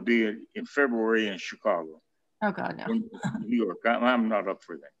don't want to be in February in Chicago. Oh God, no. In New York, I'm not up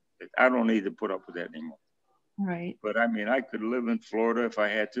for that. I don't need to put up with that anymore. Right. But I mean, I could live in Florida if I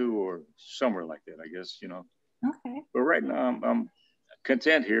had to, or somewhere like that, I guess, you know. Okay. But right now, I'm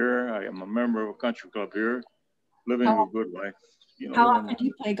content here. I am a member of a country club here, living a good life. You know. How often do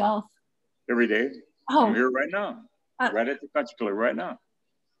you play golf? Every day. Oh. I'm here right now, right at the country club right now.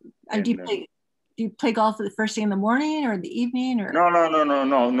 And do you play golf the first thing in the morning or the evening, or?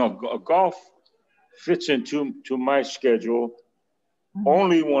 No. Golf fits into my schedule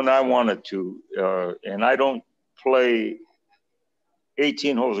only when I wanted to, and I don't play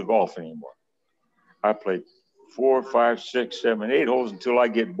 18 holes of golf anymore. I play 4, 5, 6, 7, 8 holes until I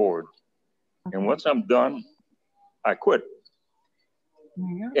get bored. Okay. And once I'm done, I quit.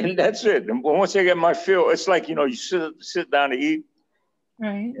 And that's it. And once I get my fill, it's like, you know, you sit down to eat.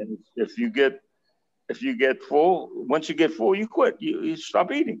 Right. And if you get full, once you get full, you quit. You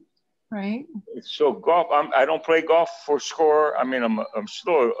stop eating. Right. So golf, I don't play golf for score. I mean, I'm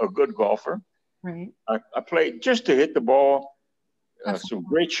still a good golfer. Right. I play just to hit the ball, some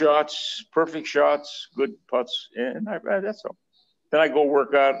great shots, perfect shots, good putts, and that's all. Then I go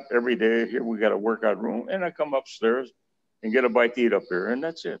work out every day. Here we got a workout room, and I come upstairs and get a bite to eat up here, and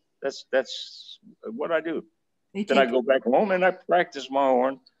that's it. That's what I do. Then I go back home and I practice my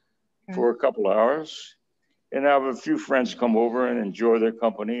horn for a couple of hours, and I have a few friends come over and enjoy their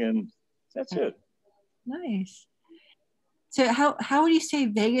company, and that's it. Nice. So how would you say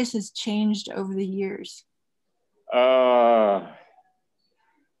Vegas has changed over the years?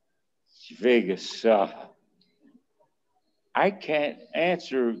 Vegas. I can't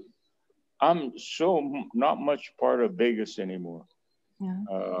answer. I'm so not much part of Vegas anymore.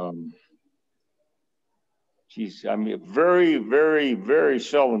 Yeah. Geez, I mean, very, very, very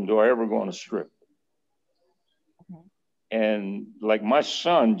seldom do I ever go on a strip. Okay. And like my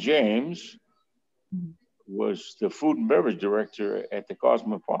son, James, was the food and beverage director at the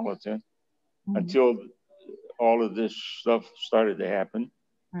Cosmopolitan until all of this stuff started to happen.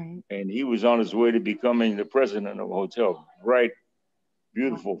 Right. And he was on his way to becoming the president of a hotel. Bright,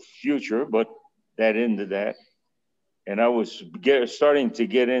 beautiful future, but that ended that. And I was starting to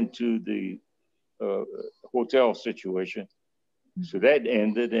get into the hotel situation. So that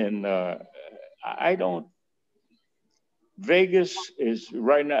ended. And Vegas is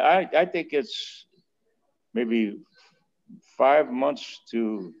right now, I think it's maybe 5 months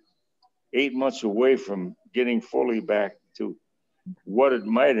to 8 months away from getting fully back to what it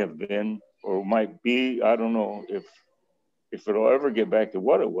might have been or might be. I don't know if it'll ever get back to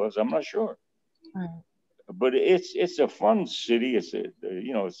what it was. I'm not sure. Right. But it's a fun city. It's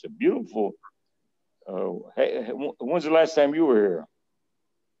a beautiful. When's the last time you were here?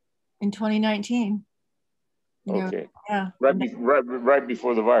 In 2019. Okay. Yeah. Right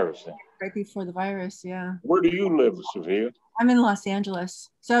before the virus then. Right before the virus, yeah. Where do you live, Sophia? I'm in Los Angeles.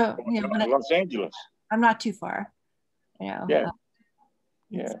 So Los Angeles. I'm not too far. Yeah.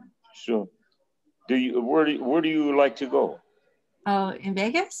 Yeah. So where do you like to go? In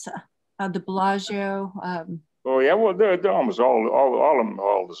Vegas? The Bellagio. Oh yeah, well they're almost all of them are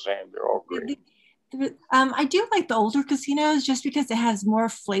all the same. They're all great. I do like the older casinos just because it has more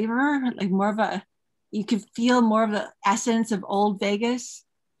flavor, like more of you can feel more of the essence of old Vegas.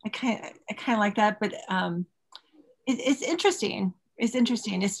 I kind of like that, but it's interesting. It's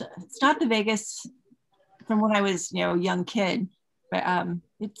interesting. It's not the Vegas from when I was a young kid, but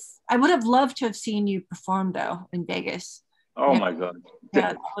I would have loved to have seen you perform though in Vegas. Oh my God! Yeah,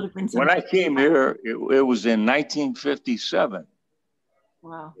 that would have been when I came here, it was in 1957.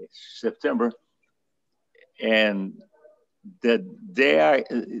 Wow. September, and the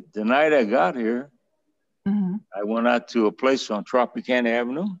night I got here, I went out to a place on Tropicana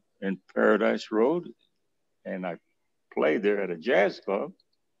Avenue and Paradise Road, and I played there at a jazz club.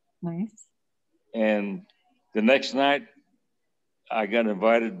 Nice. And the next night, I got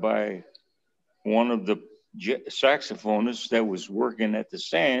invited by one of the saxophonists that was working at the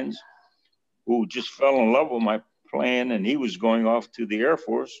Sands, who just fell in love with my playing, and he was going off to the Air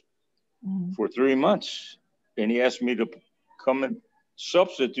Force for 3 months. And he asked me to come and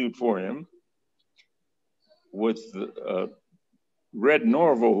substitute for him with Red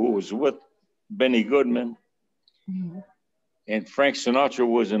Norvo, who was with Benny Goodman. And Frank Sinatra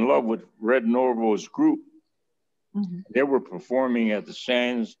was in love with Red Norvo's group. They were performing at the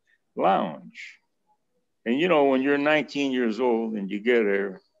Sands Lounge. And when you're 19 years old and you get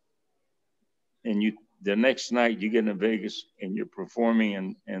there, and the next night you get in Vegas and you're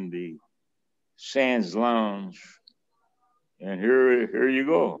performing in the Sands Lounge, and here you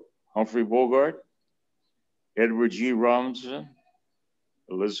go. Humphrey Bogart, Edward G. Robinson,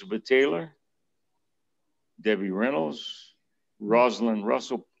 Elizabeth Taylor, Debbie Reynolds, Rosalind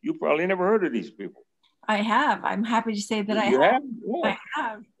Russell. You probably never heard of these people. I have. I'm happy to say that I have. Yeah. I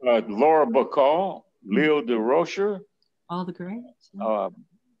have. Laura Bacall, Leo DeRocher. All the greats.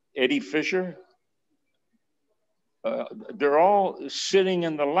 Eddie Fisher. They're all sitting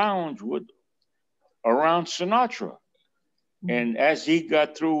in the lounge around Sinatra. And as he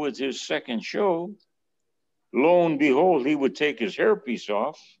got through with his second show, lo and behold, he would take his hairpiece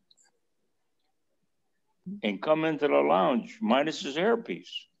off and come into the lounge minus his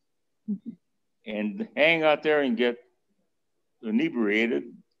hairpiece and hang out there and get inebriated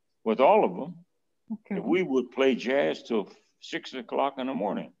with all of them. Okay. And we would play jazz till 6 o'clock in the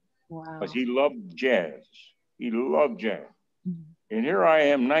morning. Wow. Because he loved jazz. He loved jazz. And here I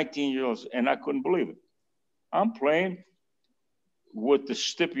am, 19 years old, and I couldn't believe it. I'm playing with the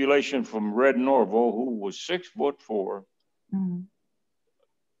stipulation from Red Norvo, who was 6'4",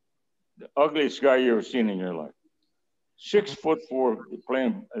 the ugliest guy you ever seen in your life. 6'4",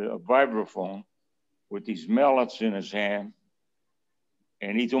 playing a vibraphone with these mallets in his hand.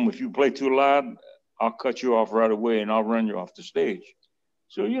 And he told me, if you play too loud, I'll cut you off right away and I'll run you off the stage.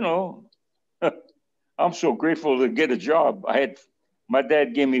 So, you know, I'm so grateful to get a job. My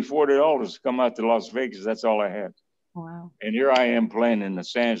dad gave me $40 to come out to Las Vegas. That's all I had. Wow. And here I am playing in the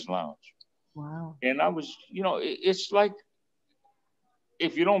Sands Lounge. Wow. And I was, you know, it's like,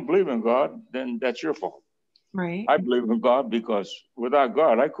 if you don't believe in God, then that's your fault. Right. I believe in God because without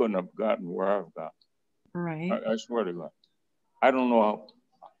God, I couldn't have gotten where I've got. Right. I swear to God. I don't know how.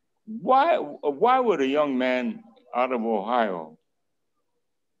 Why would a young man out of Ohio,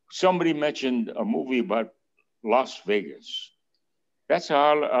 somebody mentioned a movie about Las Vegas. That's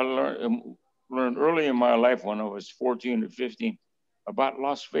how I learned early in my life when I was 14 or 15 about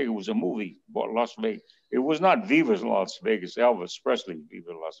Las Vegas. It was a movie about Las Vegas. It was not Viva Las Vegas, Elvis Presley,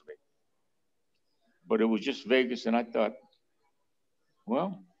 Viva Las Vegas. But it was just Vegas, and I thought,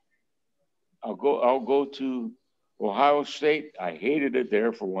 well, I'll go to Ohio State. I hated it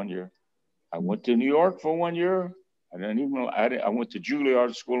there for 1 year. I went to New York for 1 year. I went to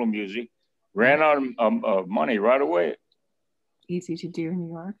Juilliard School of Music. Ran out of money right away. Easy to do in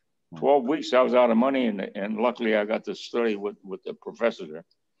New York. 12 weeks I was out of money, and luckily I got to study with the professor there.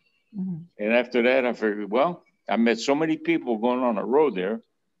 And after that, I figured, well, I met so many people going on the road there.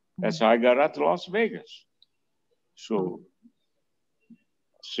 That's how I got out to Las Vegas. So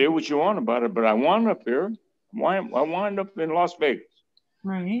say what you want about it, but I wound up here. I wound up in Las Vegas.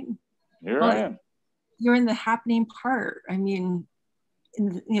 Right. Here I am. You're in the happening part. I mean,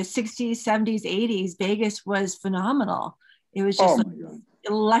 in the 60s, 70s, 80s, Vegas was phenomenal. It was just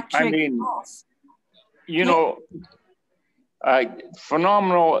electric. I mean, you know,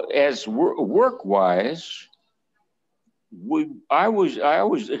 phenomenal as work-wise.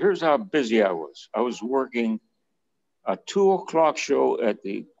 Here's how busy I was. I was working a 2 o'clock show at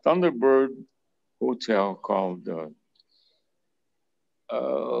the Thunderbird Hotel called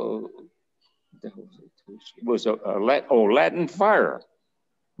it was Latin Fire.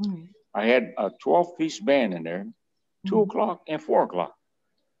 I had a 12-piece band in there, 2 o'clock and 4 o'clock.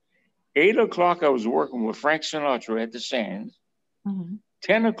 8 o'clock, I was working with Frank Sinatra at the Sands.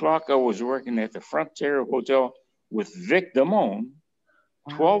 10 o'clock, I was working at the Frontier Hotel with Vic Damone.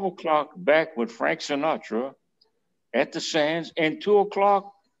 12 o'clock, back with Frank Sinatra at the Sands, and 2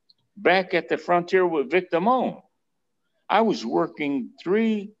 o'clock, back at the Frontier with Vic Damone. I was working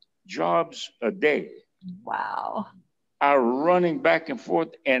 3 jobs a day. Wow. I was running back and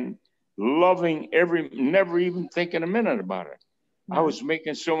forth and loving never even thinking a minute about it. I was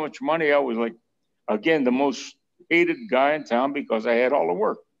making so much money. I was like, again, the most hated guy in town because I had all the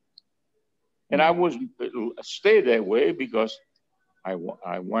work. And I stayed that way because I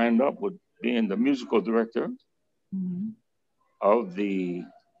wound up with being the musical director of the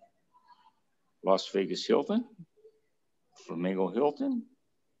Las Vegas Hilton, Flamingo Hilton.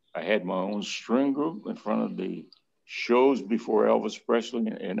 I had my own string group in front of the shows before Elvis Presley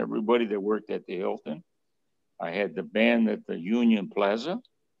and everybody that worked at the Hilton. I had the band at the Union Plaza.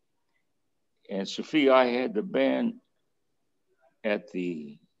 And Sophia, I had the band at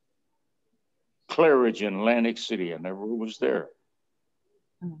the Claridge in Atlantic City. I never was there.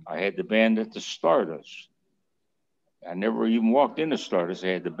 I had the band at the Stardust. I never even walked into Stardust. I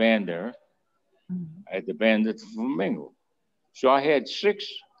had the band there. I had the band at the Flamingo. So I had six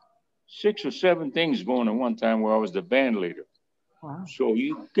or seven things going at one time where I was the band leader. Wow. So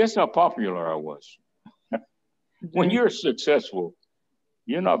you guess how popular I was. When you're successful,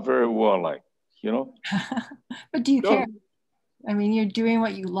 you're not very well liked, you know? But do you care? I mean, you're doing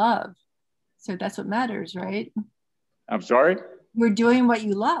what you love. So that's what matters, right? I'm sorry? You're doing what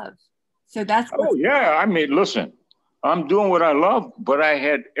you love. So that's yeah. I mean, listen, I'm doing what I love, but I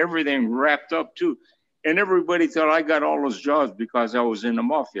had everything wrapped up too. And everybody thought I got all those jobs because I was in the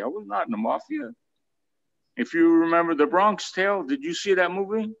mafia. I was not in the mafia. If you remember The Bronx Tale, did you see that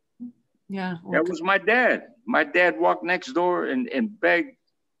movie? Yeah. That was my dad. My dad walked next door and begged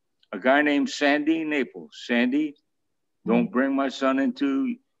a guy named Sandy Naples. Sandy, don't bring my son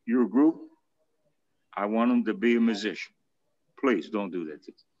into your group. I want him to be a musician. Please don't do that.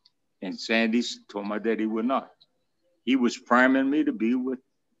 And Sandy told my dad he would not. He was priming me to be with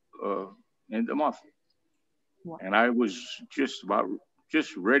in the mafia. Wow. And I was just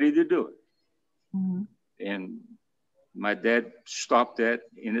ready to do it. And my dad stopped that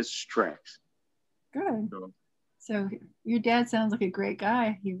in its tracks. Good. So your dad sounds like a great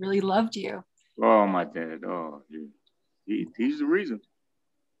guy. He really loved you. Oh, my dad. Oh, he's the reason.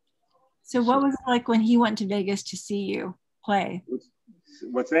 So what was it like when he went to Vegas to see you play?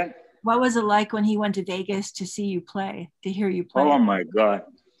 What's that? What was it like when he went to Vegas to see you play, to hear you play? Oh, my God.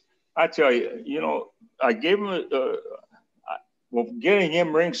 I tell you, you know, I gave him, well, getting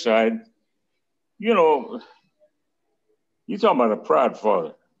him ringside, you know, you talking about a proud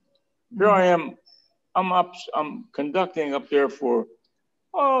father. Here I am, I'm conducting up there for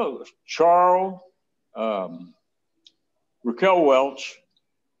Charles, Raquel Welch.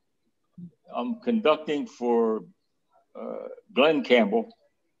 I'm conducting for Glenn Campbell,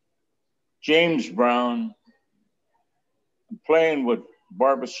 James Brown. I'm playing with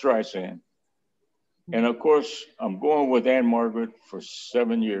Barbara Streisand. And of course, I'm going with Anne Margaret for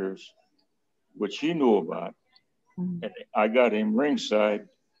 7 years, which he knew about. And I got him ringside,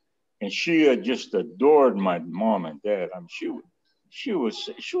 and she had just adored my mom and dad. I mean, she was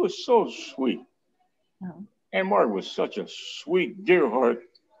so sweet. Oh. Anne Margaret was such a sweet, dear heart.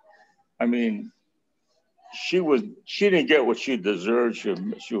 I mean, she didn't get what she deserved. She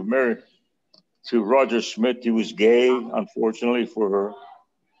was married to Roger Smith. He was gay, unfortunately for her.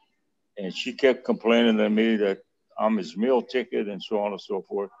 And she kept complaining to me that I'm his meal ticket and so on and so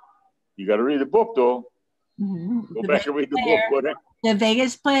forth. You got to read the book, though. Mm-hmm. Go back and read the book. Whatever. The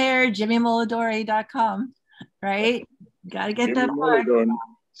Vegas Player, JimmyMulidore.com, right? Got to get that book.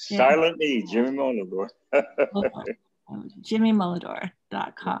 Silent E, Jimmy Mulidore.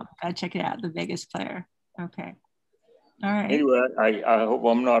 JimmyMulidore.com. Got to check it out, The Vegas Player. Okay. All right. Anyway, I hope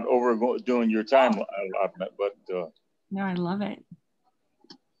I'm not overdoing your time allotment, but. No, I love it.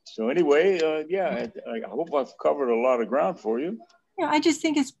 So anyway, yeah, I hope I've covered a lot of ground for you. Yeah, I just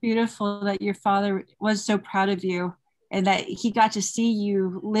think it's beautiful that your father was so proud of you and that he got to see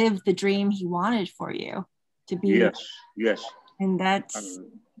you live the dream he wanted for you to be. Yes, yes. And that's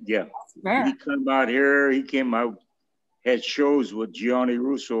yeah. Rare. He came out here. He came out, had shows with Gianni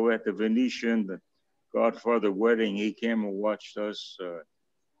Russo at the Venetian, the Godfather wedding. He came and watched us.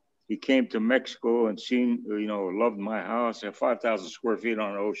 He came to Mexico and seen, you know, loved my house at 5,000 square feet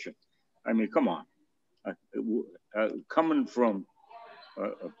on the ocean. I mean, come on. Coming from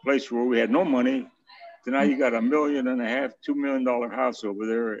a place where we had no money, to now you got $1.5 million, $2 million house over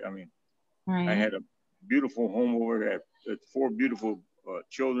there. I mean, right. I had a beautiful home over there. I had 4 beautiful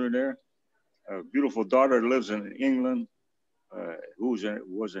children there. A beautiful daughter lives in England, who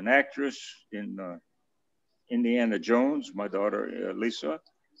was an actress in Indiana Jones, my daughter Lisa.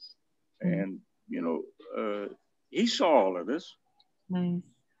 And, you know, he saw all of this. Nice.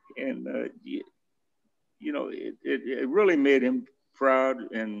 And, you know, it really made him proud.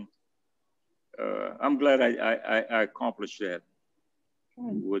 And I'm glad I accomplished that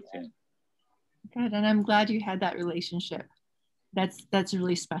with him. Good. And I'm glad you had that relationship. That's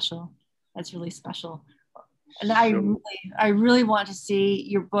really special. That's really special. And I really want to see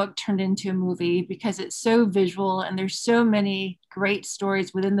your book turned into a movie because it's so visual and there's so many great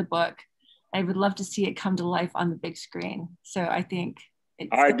stories within the book. I would love to see it come to life on the big screen. So I think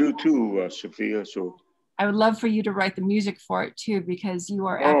I do too, Sophia. So I would love for you to write the music for it too, because you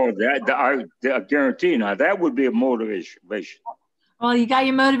are. Oh, I guarantee. Now that would be a motivation. Well, you got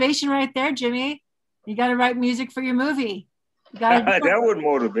your motivation right there, Jimmy. You got to write music for your movie. That would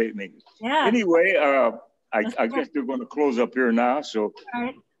motivate me. Yeah. Anyway, I guess they're going to close up here now. So. All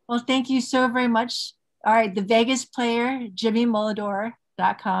right. Well, thank you so very much. All right, The Vegas Player,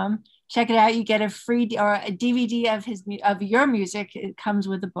 JimmyMulidore.com. Check it out. You get a free or a DVD of your music. It comes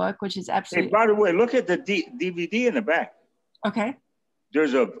with the book, which is absolutely. Hey, by the way, look at the DVD in the back. Okay.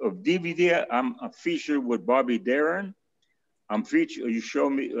 There's a DVD. I'm featured with Bobby Darin. I'm featured. You show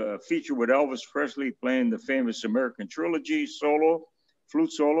me featured with Elvis Presley playing the famous American Trilogy solo,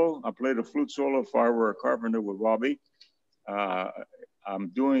 flute solo. I played a flute solo if I were a carpenter with Bobby. I'm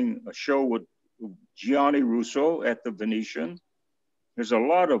doing a show with Gianni Russo at the Venetian. There's a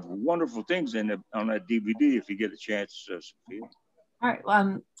lot of wonderful things on that DVD if you get a chance, Sophia. All right.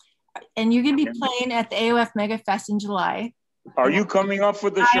 And you're going to be playing at the AOF Megafest in July. Are you coming up for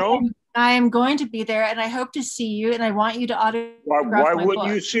the show? I am going to be there, and I hope to see you, and I want you to autograph Why wouldn't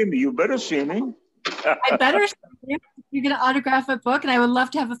you see me? You better see me. I better see you. You're going to autograph a book, and I would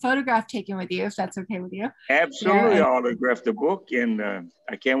love to have a photograph taken with you, if that's okay with you. Absolutely. Yeah. I'll autograph the book, and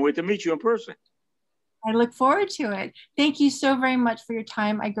I can't wait to meet you in person. I look forward to it. Thank you so very much for your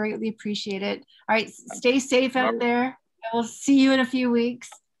time. I greatly appreciate it. All right. Stay safe out there. I will see you in a few weeks.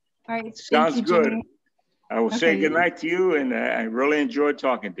 All right. Sounds good. Jimmy. I will say goodnight to you, and I really enjoyed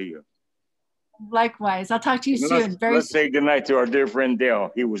talking to you. Likewise. I'll talk to you soon. Let's say goodnight to our dear friend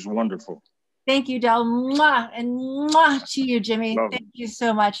Dale. He was wonderful. Thank you, Del. Mwah, and mwah to you, Jimmy. Thank you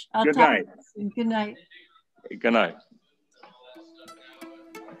so much. Good night. Good night. Good night.